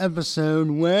 This episode,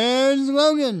 Where's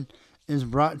Logan? Is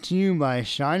brought to you by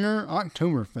Shiner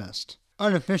Oktoberfest.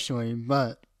 Unofficially,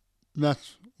 but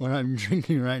that's what I'm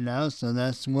drinking right now, so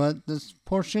that's what this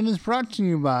portion is brought to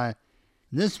you by.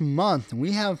 This month,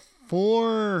 we have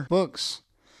 4 books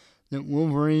that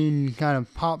Wolverine kind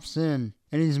of pops in,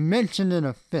 and he's mentioned in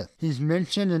a 5th. He's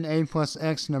mentioned in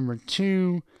A+X number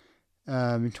 2,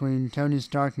 between Tony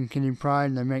Stark and Kitty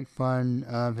Pryde, and they make fun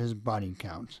of his body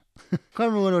count.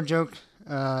 Clever little joke.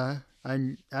 I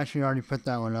actually already put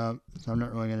that one up, so I'm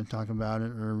not really going to talk about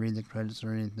it or read the credits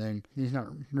or anything. He's not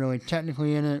really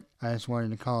technically in it. I just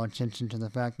wanted to call attention to the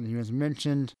fact that he was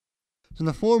mentioned. So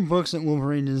the 4 books that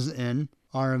Wolverine is in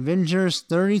are Avengers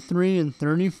 33 and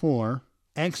 34,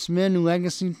 X-Men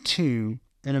Legacy 2,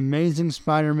 and Amazing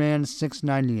Spider-Man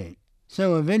 698.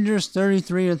 So Avengers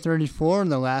 33 and 34 are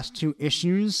the last 2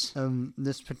 issues of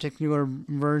this particular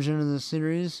version of the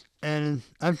series. And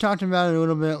I've talked about it a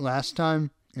little bit last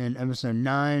time in episode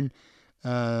 9.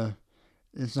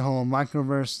 It's the whole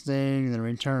microverse thing, the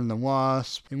return of the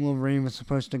Wasp. And Wolverine was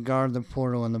supposed to guard the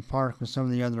portal in the park with some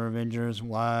of the other Avengers,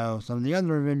 while some of the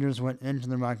other Avengers went into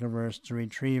the microverse to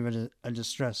retrieve a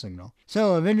distress signal.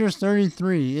 So Avengers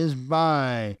 33 is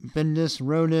by Bendis,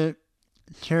 wrote it.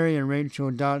 Terry and Rachel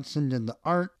Dotson did the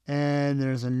art, and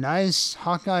there's a nice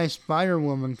Hawkeye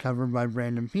Spider-Woman cover by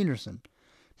Brandon Peterson.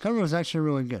 The cover was actually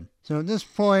really good. So at this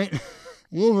point,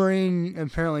 Wolverine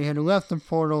apparently had left the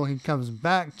portal. He comes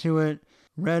back to it.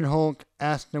 Red Hulk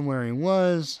asked him where he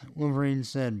was. Wolverine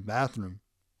said, bathroom.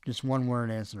 Just one word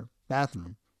answer,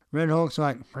 bathroom. Red Hulk's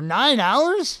like, for 9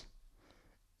 hours?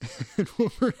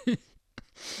 Wolverine,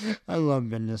 I love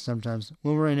Bendis sometimes.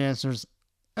 Wolverine answers,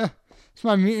 it's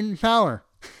my mutant power.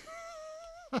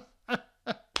 I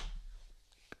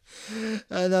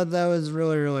thought that was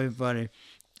really, really funny.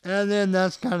 And then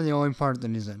that's kind of the only part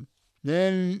that he's in.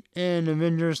 Then in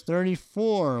Avengers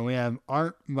 34, we have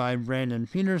art by Brandon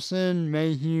Peterson,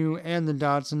 Mayhew, and the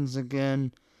Dotsons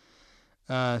again.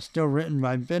 Still written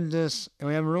by Bendis. And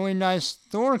we have a really nice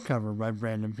Thor cover by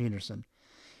Brandon Peterson.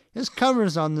 His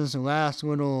covers on this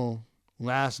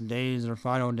last days or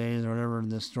final days or whatever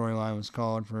this storyline was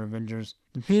called for Avengers.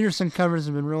 The Peterson covers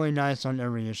have been really nice on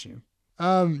every issue.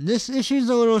 This issue's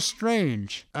a little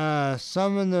strange.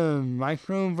 Some of the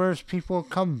microverse people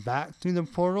come back through the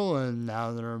portal and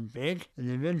now they're big. And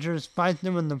the Avengers fight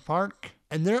them in the park.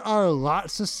 And there are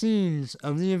lots of scenes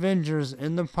of the Avengers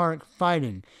in the park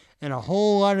fighting and a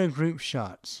whole lot of group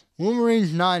shots.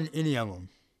 Wolverine's not in any of them.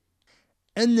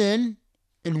 And then,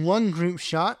 in one group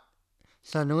shot,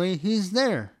 suddenly he's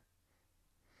there.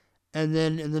 And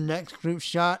then in the next group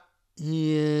shot,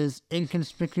 he is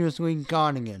inconspicuously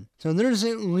gone again. So there's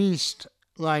at least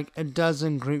like a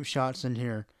dozen group shots in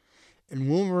here. And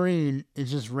Wolverine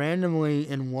is just randomly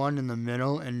in one in the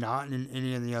middle and not in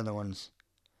any of the other ones.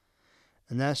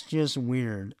 And that's just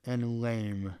weird and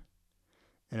lame.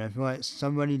 And I feel like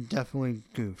somebody definitely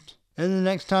goofed. And the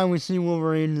next time we see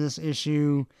Wolverine in this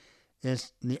issue,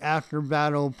 it's the after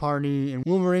battle party, and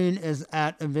Wolverine is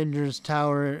at Avengers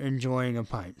Tower enjoying a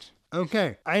pint.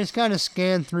 Okay, I just kind of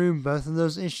scanned through both of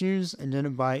those issues and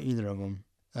didn't buy either of them.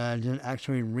 I didn't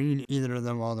actually read either of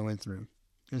them all the way through.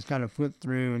 Just kind of flipped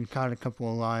through and caught a couple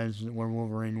of lines where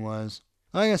Wolverine was.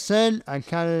 Like I said, it's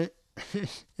kind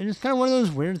of one of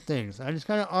those weird things. I just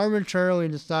kind of arbitrarily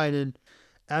decided,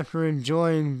 after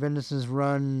enjoying Bendis'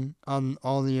 run on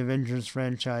all the Avengers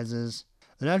franchises,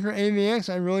 and after AVX,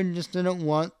 I really just didn't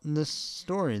want this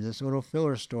story, this little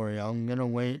filler story. I'm going to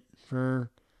wait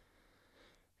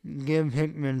give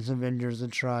Hickman's Avengers a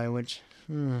try, which,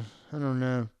 I don't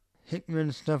know.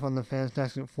 Hickman's stuff on the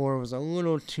Fantastic Four was a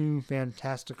little too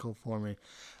fantastical for me.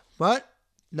 But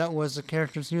that was the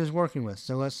characters he was working with.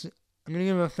 So I'm going to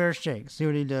give him a fair shake, see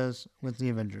what he does with the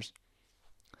Avengers.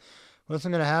 Well,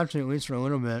 I'm going to have to, at least for a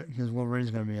little bit, because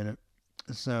Wolverine's going to be in it.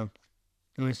 So,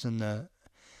 at least in the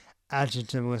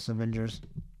adjectiveless Avengers.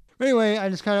 But anyway, I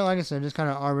just kind of, like I said,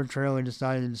 arbitrarily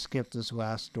decided to skip this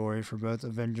last story for both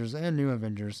Avengers and New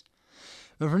Avengers.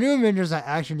 But for New Avengers, I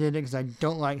actually did it because I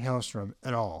don't like Hellstrom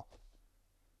at all.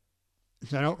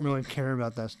 So I don't really care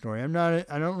about that story. I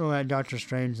don't really like Doctor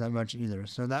Strange that much either.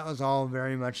 So that was all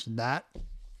very much that.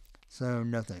 So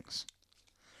no thanks.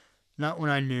 Not when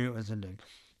I knew it was ending.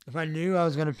 If I knew I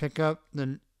was going to pick up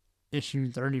the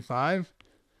issue 35,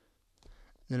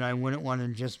 then I wouldn't want to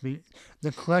just be...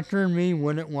 The collector in me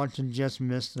wouldn't want to just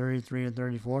miss 33 and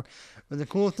 34. But the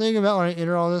cool thing about when I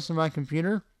enter all this in my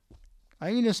computer, I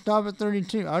can just stop at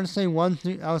 32. I'll just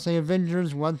say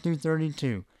Avengers 1 through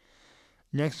 32.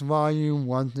 next volume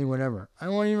 1 through whatever. I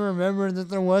won't even remember that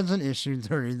there was an issue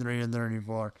 33 and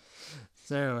 34.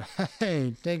 So,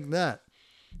 hey, take that.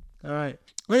 All right.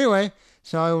 Anyway,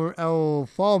 so I will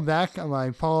fall back on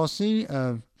my policy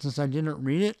of, since I didn't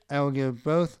read it, I will give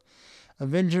both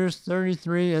Avengers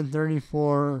 33 and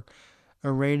 34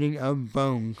 a rating of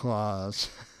bone claws.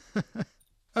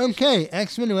 Okay,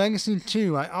 X-Men Legacy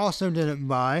 2, I also didn't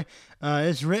buy.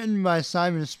 It's written by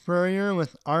Simon Spurrier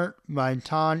with art by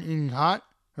Tan Ing Hat.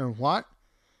 Or what?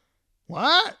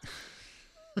 What?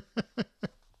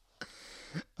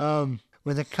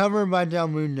 With a cover by Del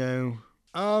Mundo.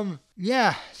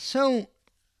 Yeah, so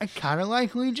I kind of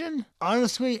like Legion.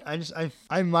 Honestly,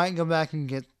 I might go back and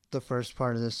get the first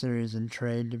part of this series in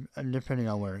trade, depending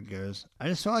on where it goes. I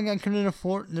just felt like I couldn't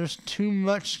afford, there's too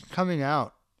much coming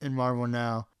out in Marvel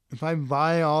now. If I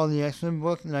buy all the X-Men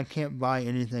books, then I can't buy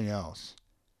anything else.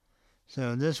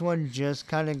 So this one just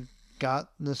kind of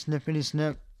got the snippety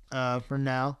snip for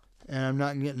now, and I'm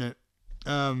not getting it.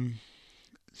 So I'm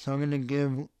going to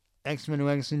give X-Men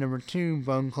Legacy number 2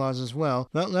 bone claws as well.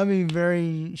 But let me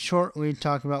very shortly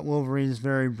talk about Wolverine's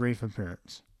very brief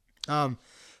appearance.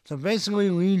 So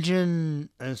basically Legion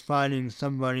is fighting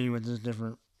somebody with his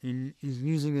different, he's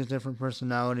using his different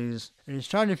personalities, and he's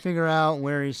trying to figure out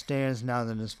where he stands now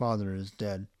that his father is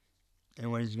dead,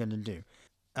 and what he's going to do.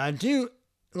 I do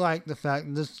like the fact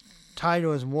that this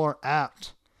title is more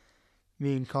apt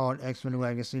being called X-Men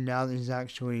Legacy now that he's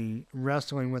actually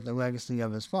wrestling with the legacy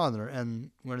of his father and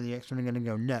where the X-Men are going to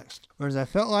go next. Whereas I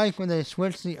felt like when they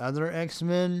switched the other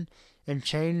X-Men and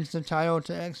changed the title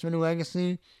to X-Men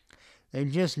Legacy, they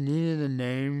just needed a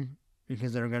name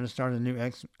because they were going to start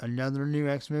another new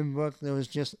X-Men book that was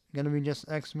just going to be just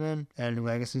X-Men, and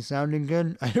Legacy sounded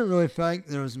good. I didn't really feel like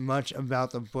there was much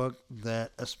about the book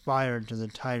that aspired to the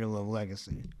title of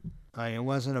Legacy. It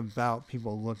wasn't about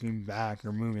people looking back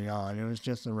or moving on. It was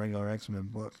just a regular X-Men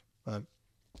book. But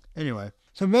anyway,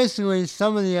 so basically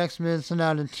some of the X-Men sent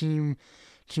out a team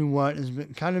to what has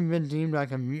kind of been deemed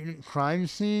like a mutant crime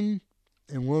scene,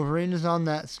 and Wolverine is on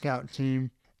that scout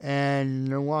team. And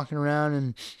they're walking around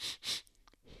and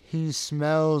he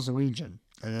smells Legion.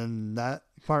 And then that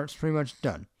part's pretty much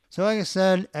done. So like I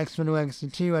said, X-Men Legacy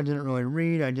 2 I didn't really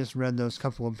read. I just read those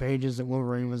couple of pages that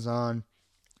Wolverine was on.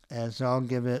 And so I'll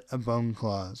give it a bone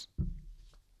claws.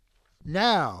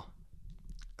 Now,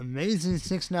 Amazing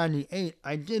 698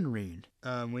 I did read.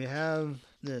 We have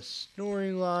this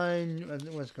storyline, I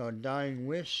think what's called Dying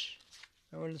Wish. Is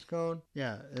that what it's called?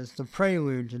 Yeah, it's the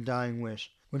prelude to Dying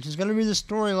Wish, which is going to be the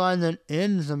storyline that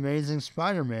ends Amazing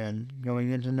Spider-Man.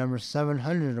 Going into number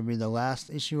 700 will be the last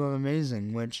issue of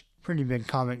Amazing, which, pretty big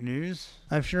comic news.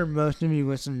 I'm sure most of you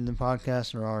listening to the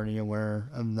podcast are already aware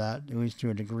of that, at least to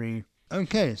a degree.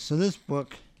 Okay, so this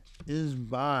book is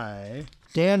by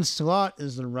Dan Slott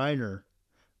is the writer.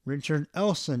 Richard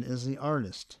Elson is the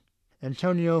artist.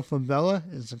 Antonio Fabella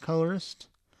is the colorist.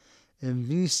 And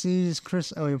VC's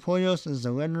Chris Eliopoulos is the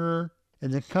letterer.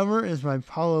 And the cover is by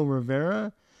Paulo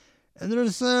Rivera. And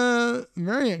there's a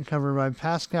variant cover by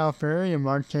Pascal Ferry and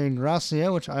Marte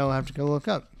Gracia, which I'll have to go look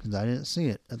up because I didn't see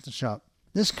it at the shop.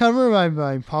 This cover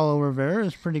by Paulo Rivera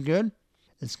is pretty good.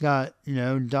 It's got,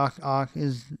 Doc Ock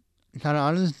is kind of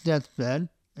on his deathbed,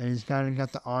 and he's kind of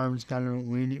got the arms kind of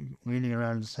leaning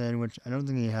around his head, which I don't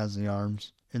think he has the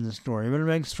arms in the story, but it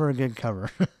makes for a good cover.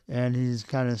 And he's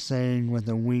kind of saying with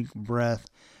a weak breath,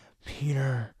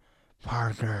 Peter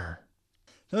Parker.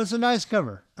 So it's a nice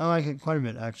cover. I like it quite a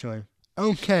bit, actually.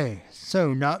 Okay,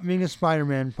 so not being a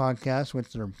Spider-Man podcast,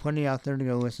 which there are plenty out there to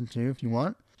go listen to if you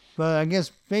want. But I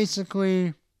guess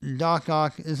basically Doc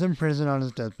Ock is in prison on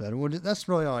his deathbed. Well, that's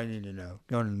really all I need to know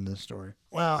going into this story.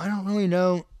 Well, I don't really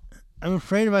know. I'm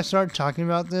afraid if I start talking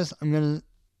about this, I'm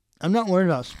not worried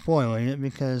about spoiling it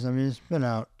because, it's been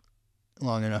out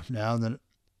long enough now that,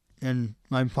 and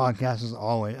my podcast is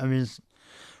always, it's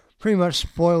pretty much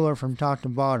spoiler from top to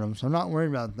bottom, so I'm not worried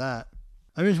about that.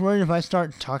 I'm just worried if I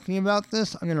start talking about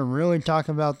this, I'm going to really talk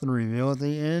about the reveal at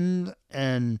the end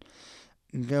and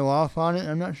go off on it.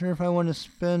 I'm not sure if I want to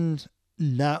spend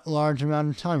that large amount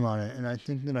of time on it, and I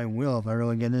think that I will if I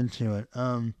really get into it.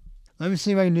 Let me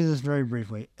see if I can do this very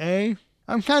briefly.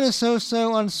 I'm kind of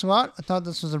so-so on Slott. I thought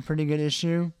this was a pretty good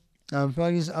issue. I feel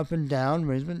like he's up and down,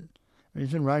 but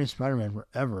he's been writing Spider-Man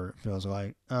forever, it feels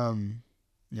like.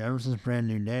 Ever since Brand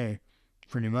New Day,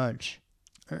 pretty much.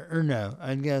 Or no,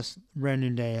 I guess Brand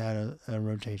New Day had a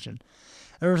rotation.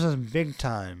 Ever since Big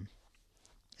Time,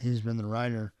 he's been the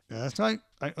writer. That's like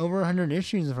over 100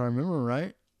 issues, if I remember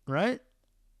right. Right?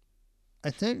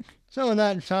 I think. So in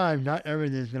that time, not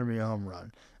everything's going to be a home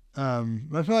run.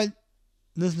 But I feel like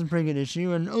this is a pretty good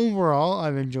issue, and overall,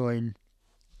 I've enjoyed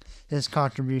his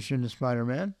contribution to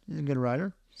Spider-Man. He's a good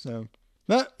writer.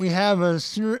 But we have a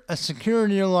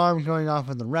security alarm going off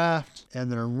at the raft,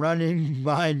 and they're running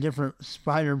by different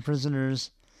spider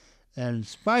prisoners, and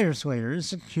Spider Slayer is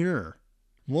secure.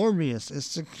 Morbius is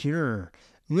secure.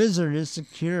 Lizard is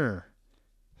secure.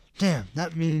 Damn,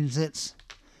 that means it's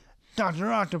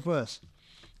Dr. Octopus.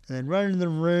 And they run into the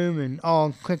room and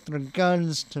all click their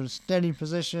guns to steady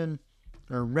position,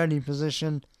 or ready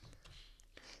position,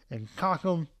 and cock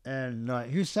them. And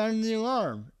like, who sounded the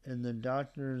alarm? And the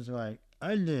doctor's like,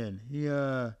 I did. He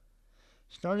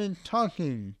started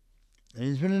talking. And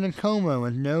he's been in a coma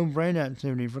with no brain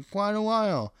activity for quite a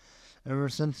while. Ever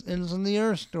since Ends of the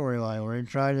Earth storyline, where he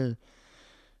tried to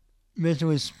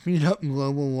basically speed up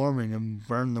global warming and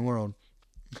burn the world.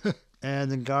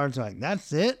 And the guard's like,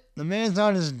 that's it? The man's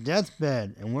on his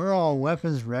deathbed, and we're all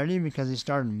weapons ready because he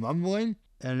started mumbling?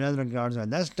 And another guard's like,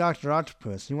 that's Dr.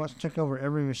 Octopus. He once took over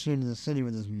every machine in the city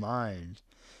with his mind.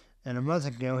 And a month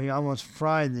ago, he almost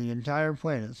fried the entire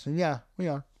planet. So yeah, we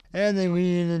are. And they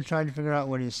lean in and try to figure out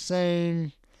what he's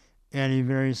saying. And he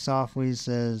very softly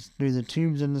says, through the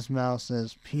tubes in his mouth,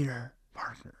 says, Peter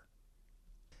Parker.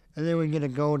 And then we get a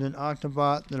golden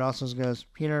Octobot that also goes,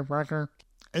 Peter Parker.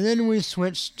 And then we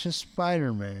switch to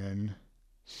Spider-Man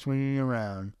swinging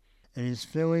around. And he's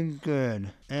feeling good.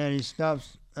 And he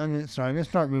stops. I'm going to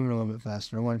start moving a little bit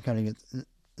faster. I want to kind of get...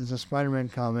 It's a Spider-Man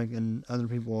comic, and other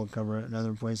people will cover it in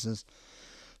other places.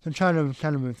 So I'm trying to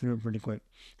kind of move through it pretty quick.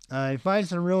 He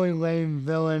fights a really lame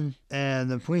villain,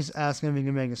 and the police ask him if he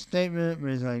can make a statement,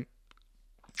 but he's like,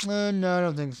 no, I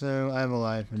don't think so. I have a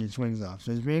life, and he swings off.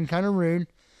 So he's being kind of rude.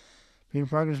 Peter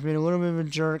Parker's being a little bit of a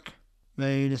jerk, but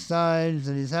he decides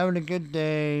that he's having a good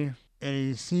day, and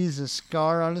he sees a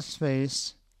scar on his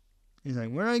face. He's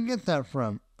like, where did I get that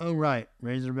from? Oh, right,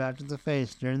 Razorback to the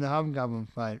face during the Hobgoblin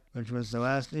fight, which was the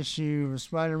last issue of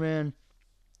Spider-Man.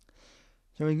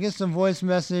 So he gets a voice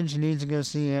message. He needs to go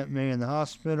see Aunt May in the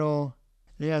hospital.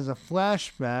 And he has a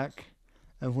flashback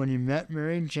of when he met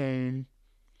Mary Jane.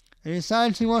 And he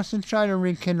decides he wants to try to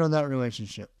rekindle that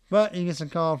relationship. But he gets a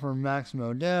call from Max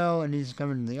Modell, and he's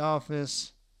coming to the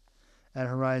office at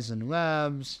Horizon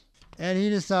Labs. And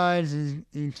he decides,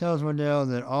 he tells Modell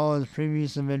that all his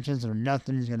previous inventions are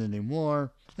nothing, he's going to do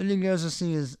more. Then he goes to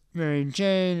see his Mary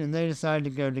Jane, and they decide to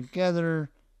go together.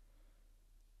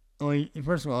 Well,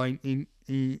 first of all,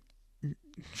 he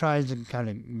tries to kind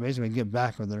of basically get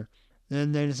back with her.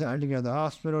 Then they decide to go to the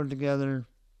hospital together.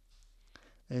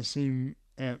 They see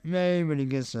Aunt May, but he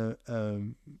gets a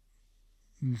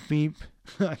beep,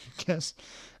 I guess.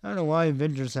 I don't know why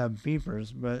Avengers have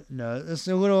beepers, but no,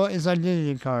 his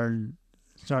identity card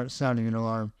starts sounding an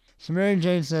alarm. So Mary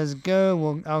Jane says,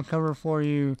 go, I'll cover for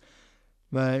you.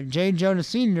 But J. Jonah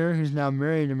Sr., who's now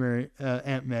married to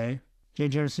Aunt May, J.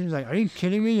 Jonah Sr.'s like, are you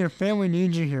kidding me? Your family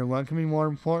needs you here. What can be more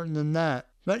important than that?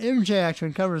 But MJ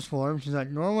actually covers for him. She's like,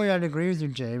 normally I'd agree with you,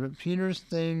 Jay, but Peter's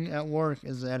thing at work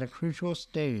is at a crucial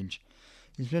stage.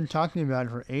 He's been talking about it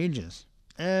for ages.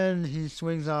 And he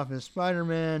swings off as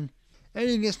Spider-Man, and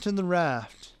he gets to the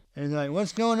raft. And he's like,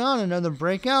 what's going on? Another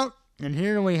breakout? And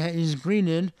here he's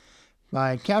greeted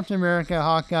by Captain America,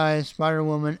 Hawkeye,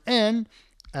 Spider-Woman, and,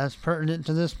 as pertinent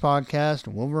to this podcast,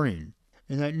 Wolverine.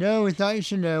 He's like, no, we thought you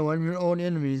should know one of your old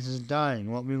enemies is dying.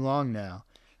 Won't be long now.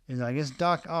 He's like, it's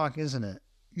Doc Ock, isn't it?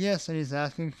 Yes, and he's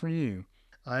asking for you.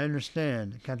 I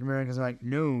understand. Captain America's like,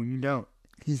 no, you don't.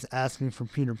 He's asking for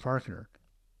Peter Parker.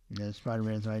 And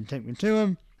Spider-Man's like, take me to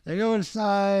him. They go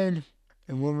inside,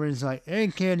 and Wolverine's like, hey,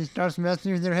 kid, he starts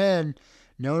messing with your head.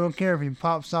 No one will care if he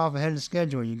pops off ahead of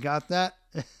schedule. You got that?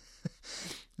 And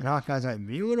Hawkeye's like,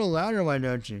 be a little louder, why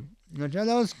don't you? Which I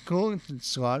thought was cool. It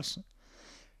slots.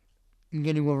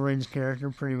 Getting Wolverine's character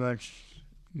pretty much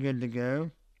good to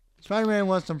go. Spider-Man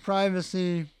wants some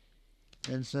privacy,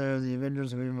 and so the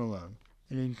Avengers leave him alone.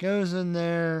 And he goes in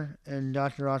there, and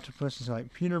Dr. Octopus is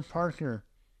like, Peter Parker.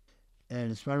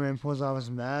 And Spider-Man pulls off his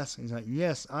mask. He's like,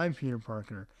 yes, I'm Peter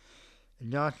Parker.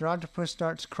 And Dr. Octopus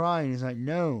starts crying. He's like,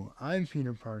 no, I'm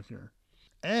Peter Parker.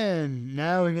 And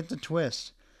now we get the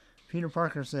twist. Peter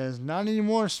Parker says, not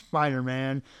anymore,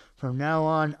 Spider-Man. From now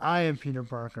on, I am Peter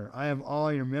Parker. I have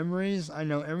all your memories. I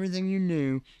know everything you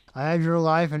knew. I have your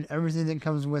life and everything that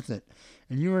comes with it.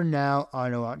 And you are now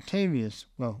Otto Octavius.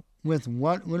 Well, with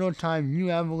what little time you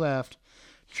have left,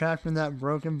 trapped in that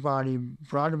broken body,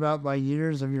 brought about by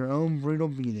years of your own brutal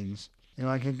beatings. And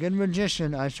like a good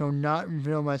magician, I shall not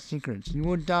reveal my secrets. You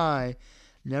will die,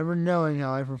 never knowing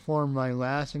how I performed my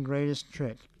last and greatest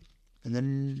trick. And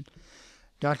then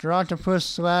Dr.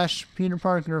 Octopus / Peter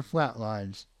Parker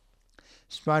flatlines.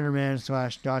 Spider-Man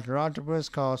 / Dr. Octopus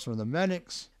calls for the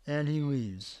medics, and he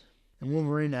leaves. And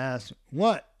Wolverine asks,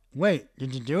 what? wait,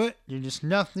 did you do it? Did you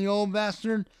snuff the old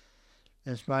bastard?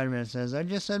 And Spider-Man says, I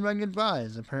just said my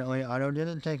goodbyes. Apparently Otto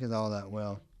didn't take it all that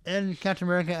well. And Captain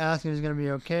America asks if he's going to be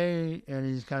okay, and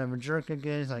he's kind of a jerk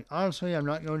again. He's like, honestly, I'm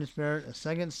not going to spare it a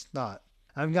second's thought.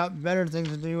 I've got better things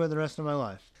to do with the rest of my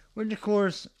life. Which, of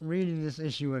course, reading this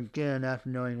issue again after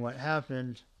knowing what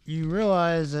happened, you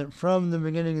realize that from the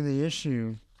beginning of the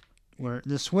issue, where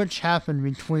the switch happened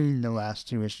between the last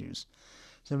two issues.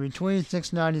 So between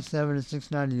 697 and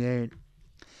 698,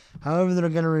 however they're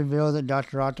going to reveal that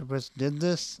Dr. Octopus did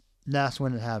this, that's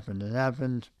when it happened. It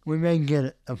happened, we may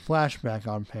get a flashback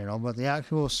on panel, but the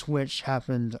actual switch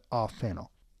happened off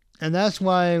panel. And that's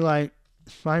why, like,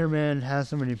 Spider-Man has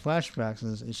so many flashbacks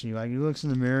in this issue. Like, he looks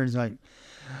in the mirror and he's like,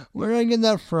 where did I get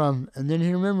that from? And then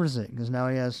he remembers it, because now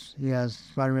he has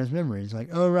Spider-Man's memory. He's like,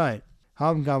 oh, right.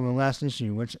 Hobgoblin last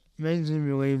issue, which makes me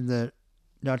believe that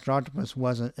Dr. Octopus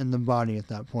wasn't in the body at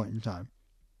that point in time.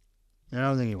 And I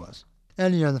don't think he was.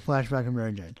 And, the flashback of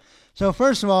Mary Jane. So,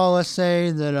 first of all, let's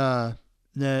say that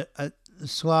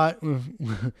Slott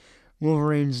with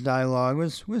Wolverine's dialogue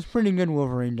was pretty good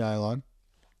Wolverine dialogue.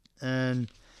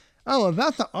 And,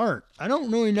 about the art. I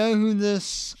don't really know who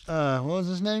this, what was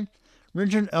his name?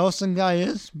 Richard Elson guy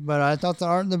is, but I thought the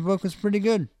art in the book was pretty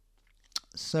good.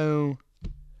 So,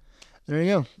 there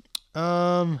you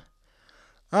go.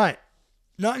 Alright.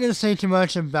 Not going to say too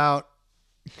much about,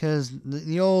 because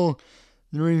the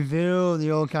reveal,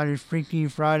 the old kind of Freaky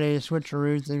Friday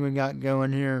switcheroo thing we got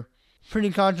going here,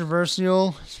 pretty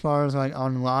controversial as far as like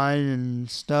online and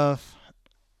stuff.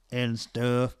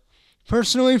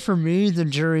 Personally, for me, the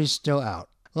jury's still out.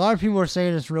 A lot of people are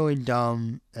saying it's really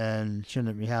dumb and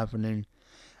shouldn't be happening.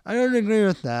 I don't agree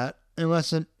with that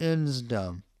unless it ends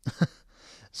dumb.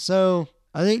 So,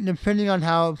 I think depending on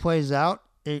how it plays out,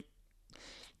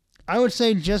 I would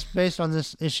say just based on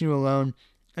this issue alone,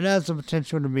 it has the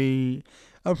potential to be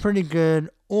a pretty good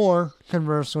or,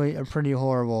 conversely, a pretty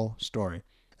horrible story.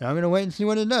 And I'm going to wait and see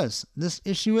what it does. This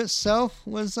issue itself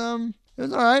was, it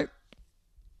was alright.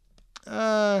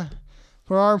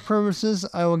 For our purposes,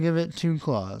 I will give it 2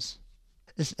 claws.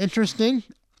 It's interesting.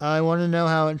 I want to know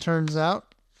how it turns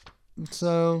out.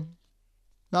 So,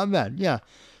 not bad. Yeah.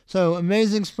 So,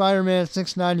 Amazing Spider-Man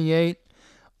 698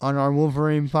 on our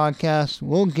Wolverine podcast.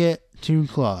 We'll get 2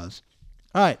 claws.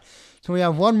 Alright. So, we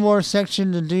have one more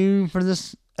section to do for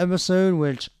this episode,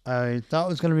 which I thought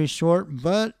was going to be short,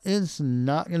 but it's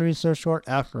not going to be so short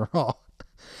after all.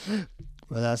 But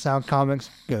that's how comics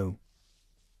go.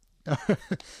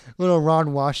 Little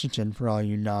Ron Washington for all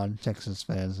you non-Texas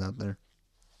fans out there.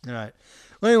 Alright.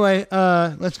 Well, anyway,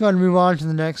 let's go ahead and move on to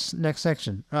the next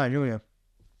section. Alright, here we go.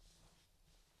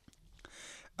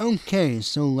 Okay,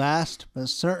 so last, but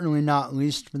certainly not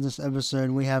least for this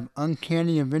episode, we have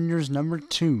Uncanny Avengers number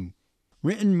 2.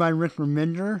 Written by Rick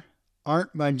Remender, art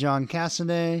by John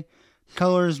Cassaday,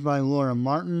 colors by Laura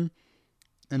Martin,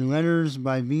 and letters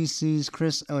by VC's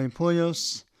Chris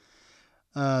Eliopoulos.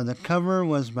 The cover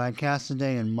was by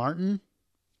Cassaday and Martin.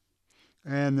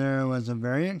 And there was a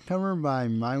variant cover by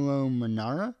Milo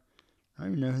Manara. I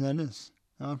don't even know who that is.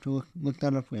 I'll have to look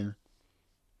that up later.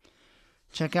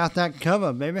 Check out that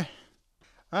cover, baby.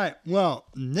 Alright, well,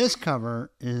 this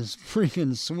cover is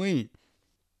freaking sweet.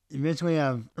 You basically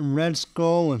have a Red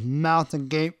Skull with mouth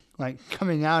agape, like,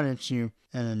 coming out at you.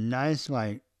 And a nice,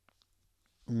 like,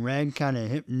 red kind of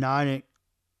hypnotic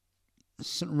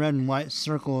red and white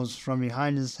circles from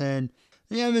behind his head.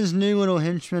 You have his new little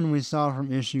henchman we saw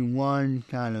from issue 1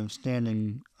 kind of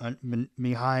standing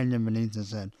behind and beneath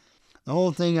his head. The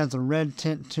whole thing has a red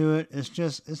tint to it.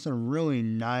 It's a really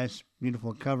nice,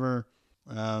 beautiful cover.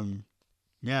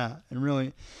 Yeah, and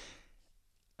really,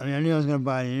 I mean, I knew I was going to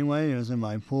buy it anyway. It was in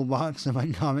my pull box in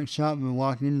my comic shop. And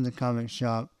walking into the comic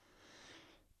shop,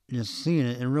 just seeing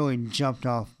it, it really jumped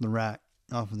off the rack,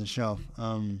 off of the shelf.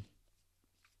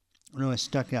 Really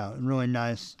stuck out. Really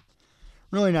nice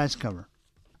cover.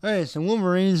 Okay, so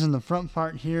Wolverine's in the front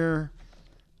part here.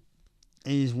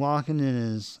 He's walking in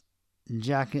his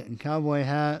jacket and cowboy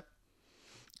hat.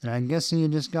 And I guess he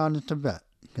had just gone to Tibet,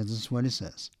 because this is what he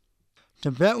says.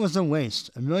 Tibet was a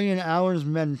waste. 1,000,000 hours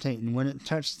meditating when it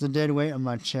touched the dead weight on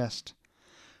my chest.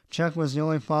 Chuck was the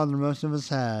only father most of us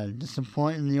had.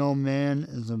 Disappointing the old man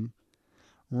is a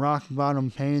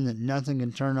rock-bottom pain that nothing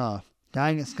can turn off.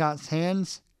 Dying at Scott's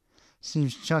hands?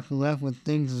 Seems Chuck left with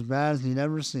things as bad as he'd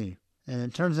ever see. And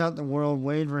it turns out the world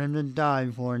waited for him to die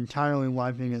before entirely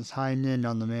wiping its hind end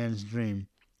on the man's dream.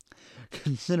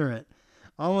 Consider it.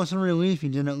 Almost a relief he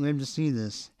didn't live to see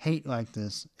this. Hate like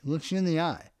this. It looks you in the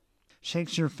eye.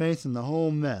 Shakes your faith in the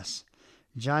whole mess.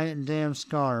 Giant damn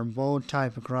scar in bold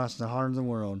type across the heart of the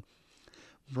world.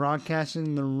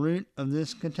 broadcasting the root of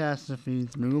this catastrophe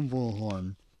through a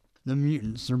bullhorn. The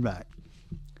mutants are back.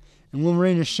 And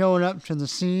Wolverine is showing up to the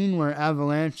scene where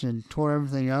Avalanche had tore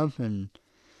everything up and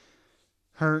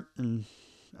hurt and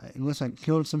it looks like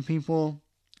killed some people.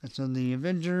 And so the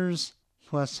Avengers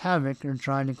plus Havoc are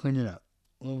trying to clean it up.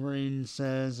 Wolverine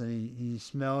says that he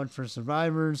smelled for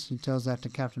survivors. He tells that to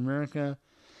Captain America.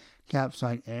 Cap's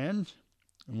like, and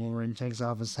Wolverine takes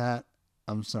off his hat.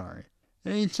 I'm sorry.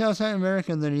 And he tells Captain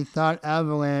America that he thought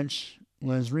Avalanche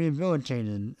was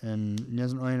rehabilitated and he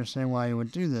doesn't really understand why he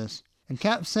would do this. And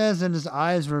Cap says that his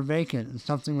eyes were vacant and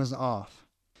something was off.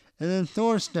 And then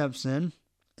Thor steps in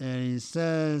and he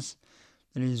says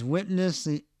that he's witnessed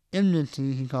the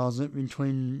enmity, he calls it,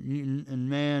 between mutant and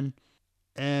man,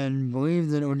 and believed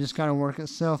that it would just kind of work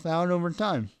itself out over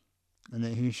time, and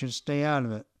that he should stay out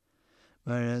of it,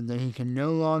 but that he can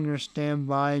no longer stand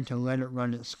by to let it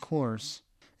run its course.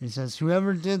 He says,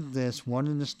 whoever did this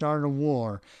wanted to start a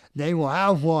war. They will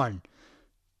have one.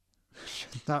 Which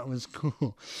I thought was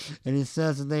cool. And he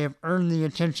says that they have earned the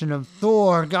attention of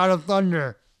Thor, God of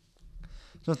Thunder.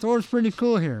 So Thor's pretty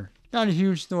cool here. Not a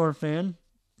huge Thor fan.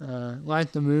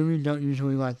 Like the movie, don't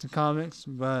usually like the comics,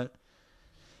 but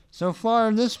so far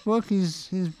in this book, he's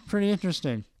pretty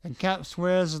interesting. And Cap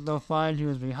swears that they'll find who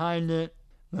was behind it,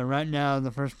 but right now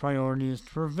the first priority is to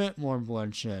prevent more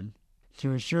bloodshed,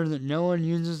 to ensure that no one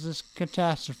uses this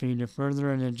catastrophe to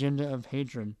further an agenda of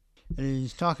hatred. And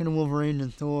he's talking to Wolverine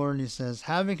and Thor, and he says,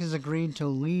 Havoc has agreed to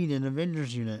lead an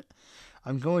Avengers unit.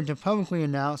 I'm going to publicly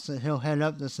announce that he'll head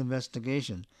up this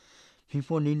investigation.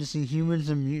 People need to see humans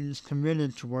and mutants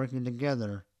committed to working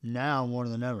together, now more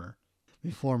than ever,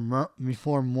 before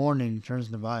mourning turns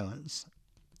to violence.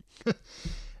 And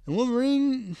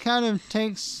Wolverine kind of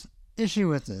takes issue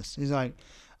with this. He's like,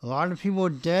 a lot of people are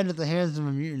dead at the hands of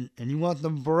a mutant, and you want the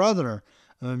brother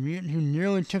of a mutant who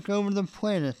nearly took over the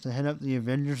planet to head up the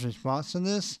Avengers' response to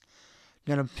this?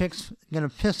 Gonna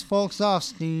piss folks off,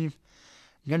 Steve.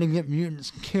 Gonna get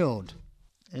mutants killed.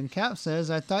 And Cap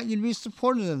says, I thought you'd be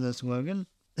supportive of this, Logan.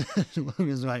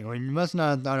 Logan's like, well, you must not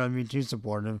have thought I'd be too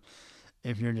supportive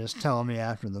if you're just telling me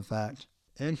after the fact.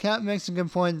 And Cap makes a good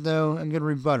point, though, a good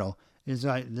rebuttal. He's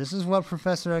like, this is what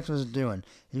Professor X was doing.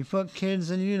 He put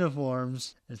kids in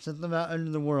uniforms and sent them out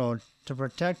into the world to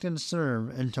protect and serve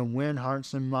and to win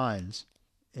hearts and minds.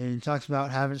 And he talks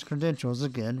about Havoc's credentials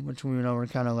again, which we went over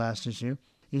kind of last issue.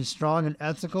 He's strong and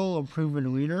ethical, a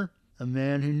proven leader. A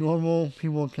man who normal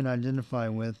people can identify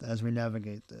with as we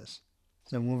navigate this.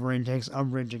 So Wolverine takes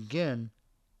umbrage again.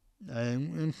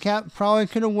 And Cap probably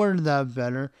could have worded that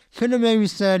better. Could have maybe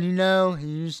said, he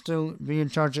used to be in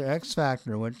charge of X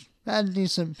Factor, which had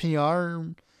decent PR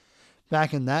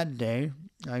back in that day.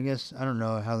 I guess, I don't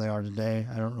know how they are today.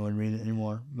 I don't really read it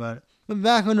anymore. But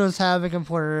back when it was Havoc and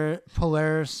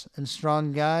Polaris and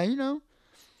Strong Guy,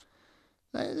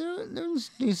 there was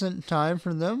decent time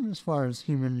for them as far as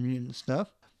human mutant stuff.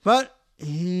 But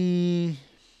he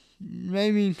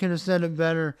maybe could have said it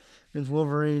better because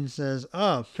Wolverine says,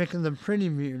 picking the pretty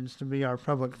mutants to be our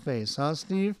public face, huh,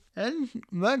 Steve?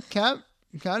 But Cap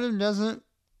kind of doesn't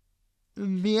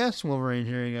BS Wolverine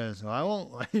here. He goes,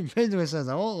 he basically says,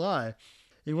 I won't lie.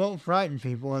 He won't frighten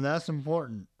people, and that's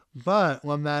important. But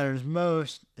what matters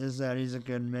most is that he's a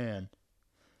good man.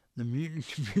 The mutant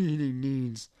community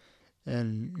needs.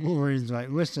 And Wolverine's like,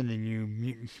 listen to you,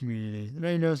 mutant community. There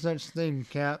ain't no such thing,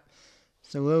 Cap.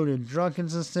 It's a load of drunken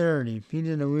sincerity,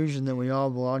 feeding an illusion that we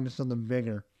all belong to something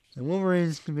bigger. And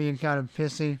Wolverine's being kind of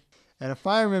pissy. And a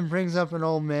fireman brings up an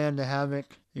old man to Havoc.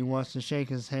 He wants to shake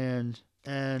his hand.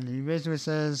 And he basically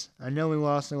says, I know we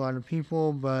lost a lot of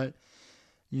people, but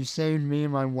you saved me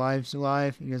and my wife's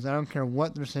life. He goes, I don't care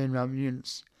what they're saying about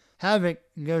mutants. Havoc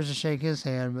goes to shake his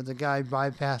hand, but the guy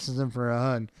bypasses him for a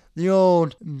hug. The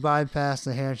old bypass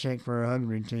the handshake for a hug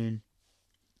routine.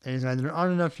 And he's like, there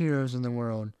aren't enough heroes in the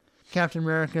world. Captain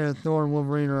America, Thor, and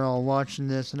Wolverine are all watching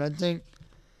this, and I think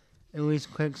at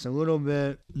least clicks a little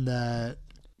bit that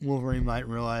Wolverine might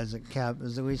realize that Cap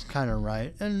is at least kind of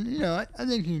right. And, I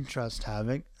think he trusts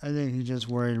Havoc. I think he's just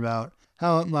worried about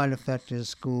how it might affect his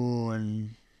school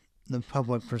and the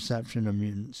public perception of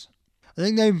mutants. I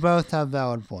think they both have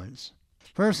valid points.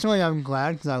 Personally, I'm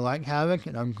glad because I like Havoc,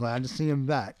 and I'm glad to see him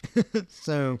back.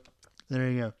 So, there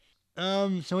you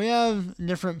go. So we have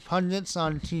different pundits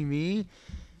on TV,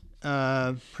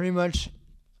 pretty much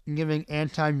giving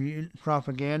anti-mutant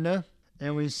propaganda.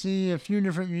 And we see a few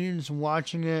different mutants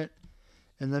watching it,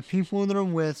 and the people that are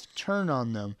with turn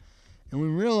on them. And we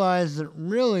realize that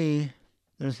really,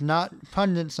 there's not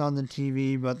pundits on the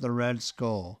TV, but the Red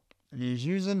Skull. And he's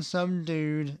using some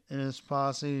dude in his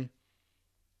posse.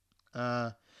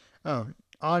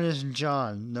 Honest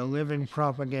John, the living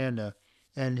propaganda.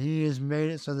 And he has made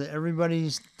it so that everybody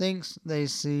thinks they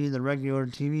see the regular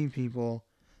TV people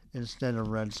instead of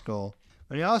Red Skull.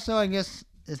 But he also, I guess,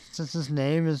 since his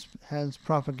name has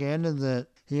propaganda, that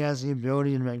he has the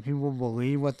ability to make people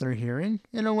believe what they're hearing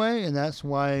in a way, and that's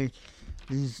why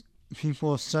these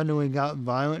people suddenly got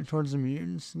violent towards the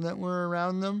mutants that were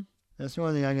around them. That's the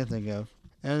only thing I can think of.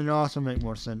 And it'll also make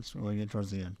more sense when we get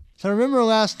towards the end. So remember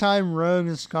last time Rogue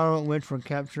and Scarlet Witch were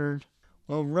captured?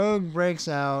 Well, Rogue breaks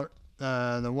out.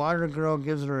 The water girl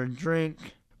gives her a drink,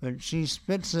 but she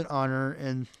spits it on her,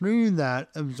 and through that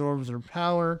absorbs her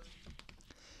power.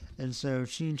 And so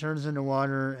she turns into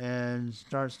water and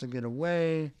starts to get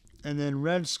away. And then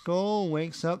Red Skull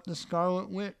wakes up the Scarlet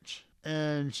Witch.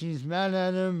 And she's mad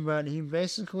at him, but he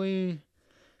basically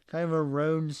kind of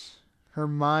erodes her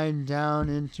mind down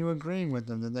into agreeing with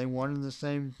them that they wanted the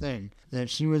same thing. That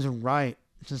she was right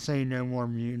to say no more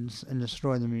mutants and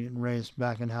destroy the mutant race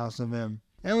back in House of M.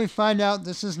 And we find out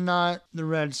this is not the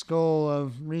Red Skull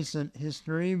of recent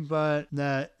history, but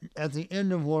that at the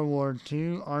end of World War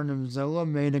II, Arnim Zola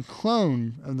made a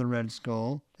clone of the Red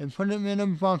Skull and put him in a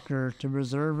bunker to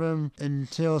preserve him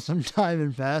until some time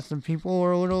had passed and people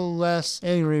were a little less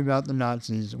angry about the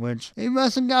Nazis, which he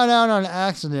must have got out on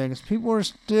accident because people were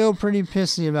still pretty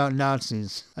pissy about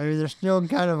Nazis. I mean, they're still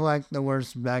kind of like the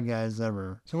worst bad guys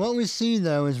ever. So what we see,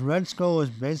 though, is Red Skull is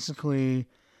basically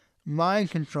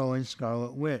mind-controlling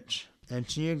Scarlet Witch, and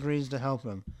she agrees to help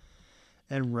him.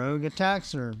 And Rogue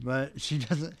attacks her, but she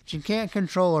can't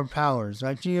control her powers,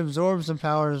 right? She absorbs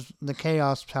the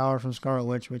chaos power from Scarlet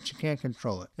Witch, but she can't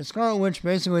control it. And Scarlet Witch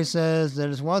basically says that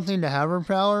it's one thing to have her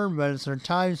power, but it's her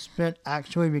time spent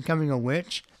actually becoming a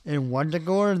witch in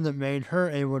Wundagore that made her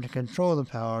able to control the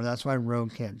power. That's why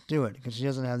Rogue can't do it, because she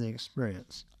doesn't have the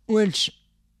experience. Which,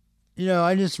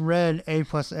 I just read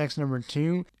A+X number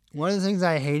 2. One of the things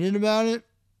I hated about it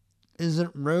is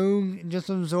that Rogue just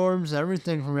absorbs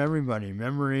everything from everybody.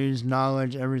 Memories,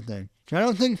 knowledge, everything. Which I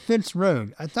don't think fits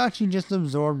Rogue. I thought she just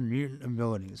absorbed mutant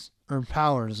abilities. Or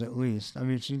powers, at least. I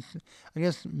mean, I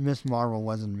guess Miss Marvel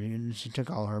wasn't a mutant. She took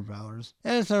all her powers.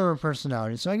 And it's her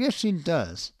personality, so I guess she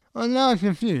does. Well, now I'm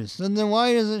confused. And then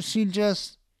why doesn't she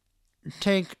just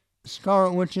take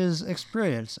Scarlet Witch's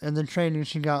experience and the training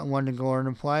she got in Wundagore and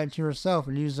apply it to herself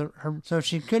and use her so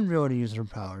she could be able to use her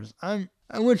powers?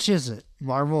 Which is it,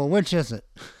 Marvel? Which is it?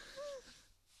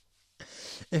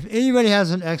 If anybody has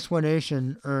an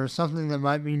explanation or something that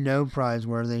might be no prize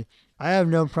worthy, I have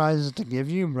no prizes to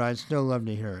give you, but I'd still love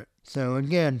to hear it. So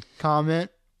again, comment,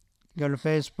 go to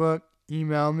Facebook,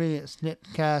 email me at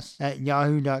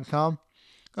snitcast@yahoo.com.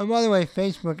 Oh, by the way,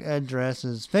 Facebook address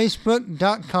is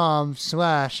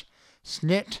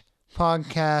facebook.com/Snit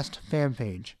Podcast fan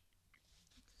page.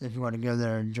 If you want to go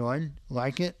there and join,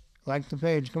 like the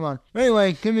page. Come on.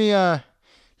 Anyway, give me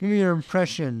your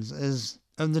impressions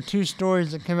of the two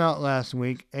stories that came out last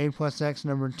week, A+X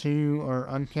number 2 or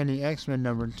Uncanny X-Men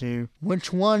number 2.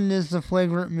 Which one is the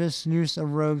flagrant misuse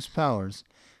of Rogue's powers?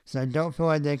 Because I don't feel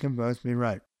like they can both be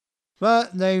right.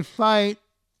 But they fight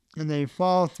and they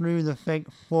fall through the fake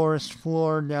forest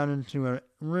floor down into a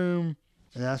room.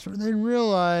 And that's where they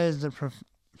realize that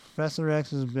Professor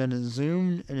X has been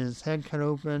zoomed and his head cut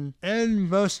open. And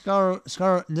both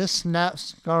this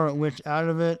snaps Scarlet Witch out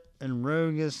of it. And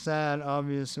Rogue is sad,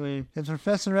 obviously. Because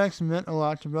Professor X meant a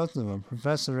lot to both of them.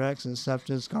 Professor X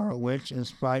accepted Scarlet Witch in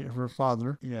spite of her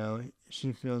father.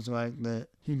 She feels like that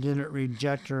he didn't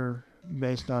reject her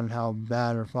based on how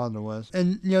bad her father was.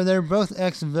 And, they're both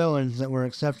ex-villains that were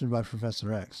accepted by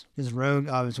Professor X. Because Rogue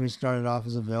obviously started off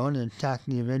as a villain and attacked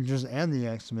the Avengers and the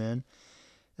X-Men.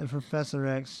 And Professor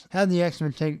X had the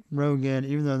X-Men take Rogue in,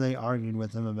 even though they argued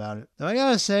with him about it. Though I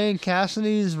gotta say,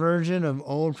 Cassidy's version of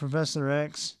old Professor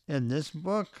X in this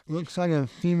book looks like a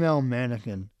female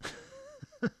mannequin.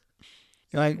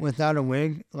 Like, without a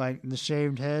wig, like the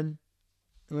shaved head.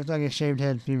 It looks like a shaved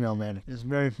head female mannequin. It's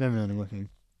very feminine looking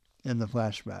in the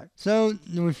flashback. So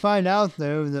we find out,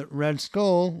 though, that Red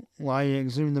Skull, while he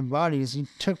exhumed the bodies, he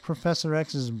took Professor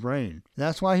X's brain.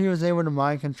 That's why he was able to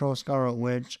mind control Scarlet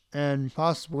Witch, and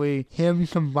possibly him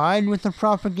combined with the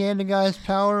propaganda guy's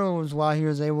power was why he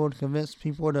was able to convince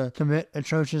people to commit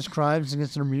atrocious crimes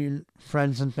against their mutant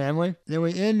friends and family. Then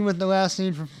we end with the last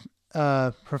scene from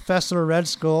Professor Red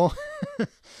Skull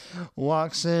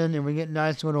walks in, and we get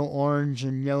nice little orange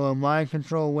and yellow mind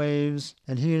control waves,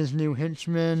 and he and his new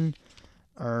henchmen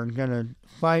are gonna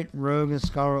fight Rogue and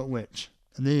Scarlet Witch.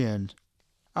 In the end.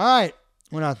 Alright,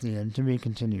 well, not the end, to be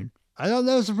continued. I thought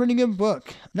that was a pretty good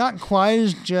book. Not quite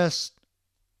as just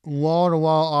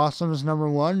wall-to-wall awesome as number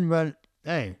 1, but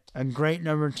hey, a great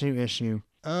number 2 issue.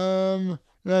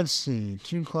 Let's see,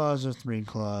 2 claws or 3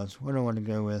 claws? What do I want to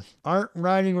go with? Art,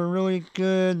 writing were really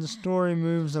good. The story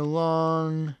moves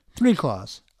along. 3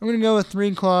 claws. I'm going to go with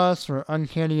 3 claws for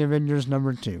Uncanny Avengers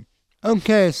number 2.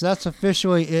 Okay, so that's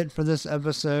officially it for this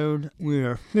episode. We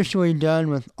are officially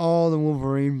done with all the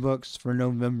Wolverine books for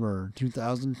November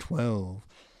 2012.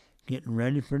 Getting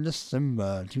ready for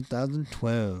December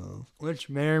 2012, which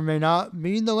may or may not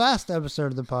be the last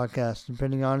episode of the podcast,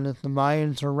 depending on if the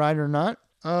Mayans are right or not.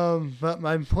 But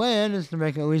my plan is to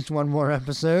make at least one more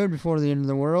episode before the end of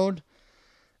the world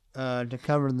to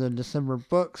cover the December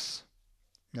books.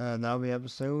 That'll be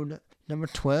episode number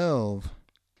 12.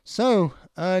 So,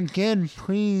 again,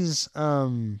 please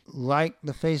like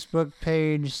the Facebook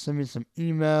page, send me some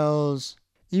emails.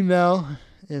 Email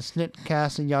is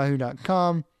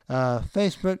snitcast@yahoo.com.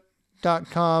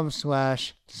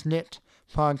 Facebook.com/snit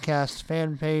podcast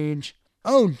fan page.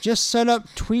 Oh, just set up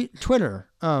Twitter.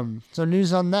 So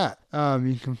news on that.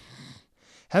 You can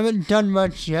haven't done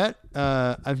much yet.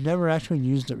 I've never actually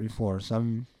used it before, so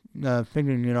I'm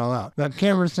figuring it all out. But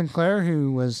Cameron Sinclair,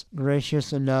 who was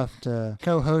gracious enough to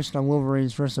co-host on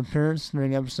Wolverine's first appearance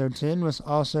during episode 10, was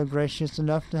also gracious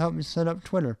enough to help me set up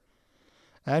Twitter.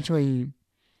 Actually,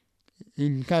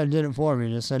 he kind of did it for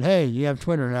me. Just said, hey, you have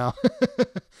Twitter now.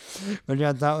 Which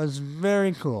I thought was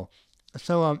very cool.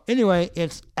 So, anyway,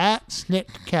 it's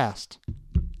 @SnitCast.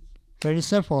 Pretty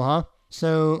simple, huh?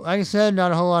 So, like I said,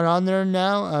 not a whole lot on there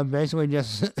now. Basically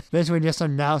just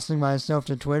announcing myself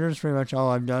to Twitter is pretty much all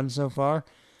I've done so far.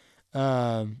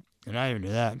 And I even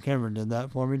did that. Cameron did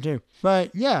that for me too.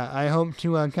 But yeah, I hope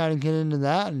to kind of get into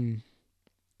that and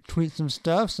tweet some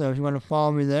stuff. So if you want to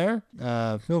follow me there,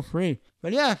 feel free.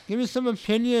 But yeah, give me some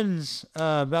opinions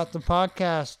about the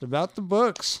podcast, about the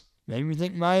books. Maybe you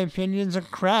think my opinions are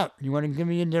crap. You want to give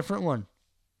me a different one.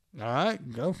 All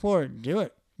right, go for it. Do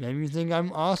it. Maybe you think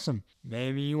I'm awesome.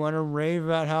 Maybe you want to rave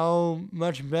about how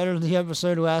much better the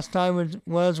episode last time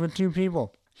was with 2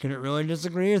 people. Couldn't really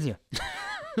disagree with you.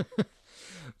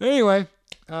 Anyway,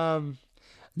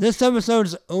 this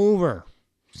episode's over.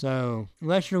 So,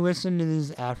 unless you're listening to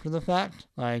these after the fact,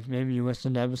 like maybe you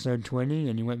listened to episode 20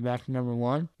 and you went back to number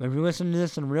 1. But if you listen to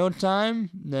this in real time,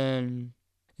 then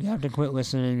you have to quit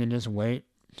listening and just wait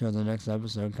till the next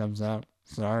episode comes out.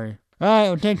 Sorry. Alright,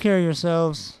 well, take care of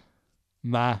yourselves.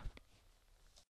 Bye.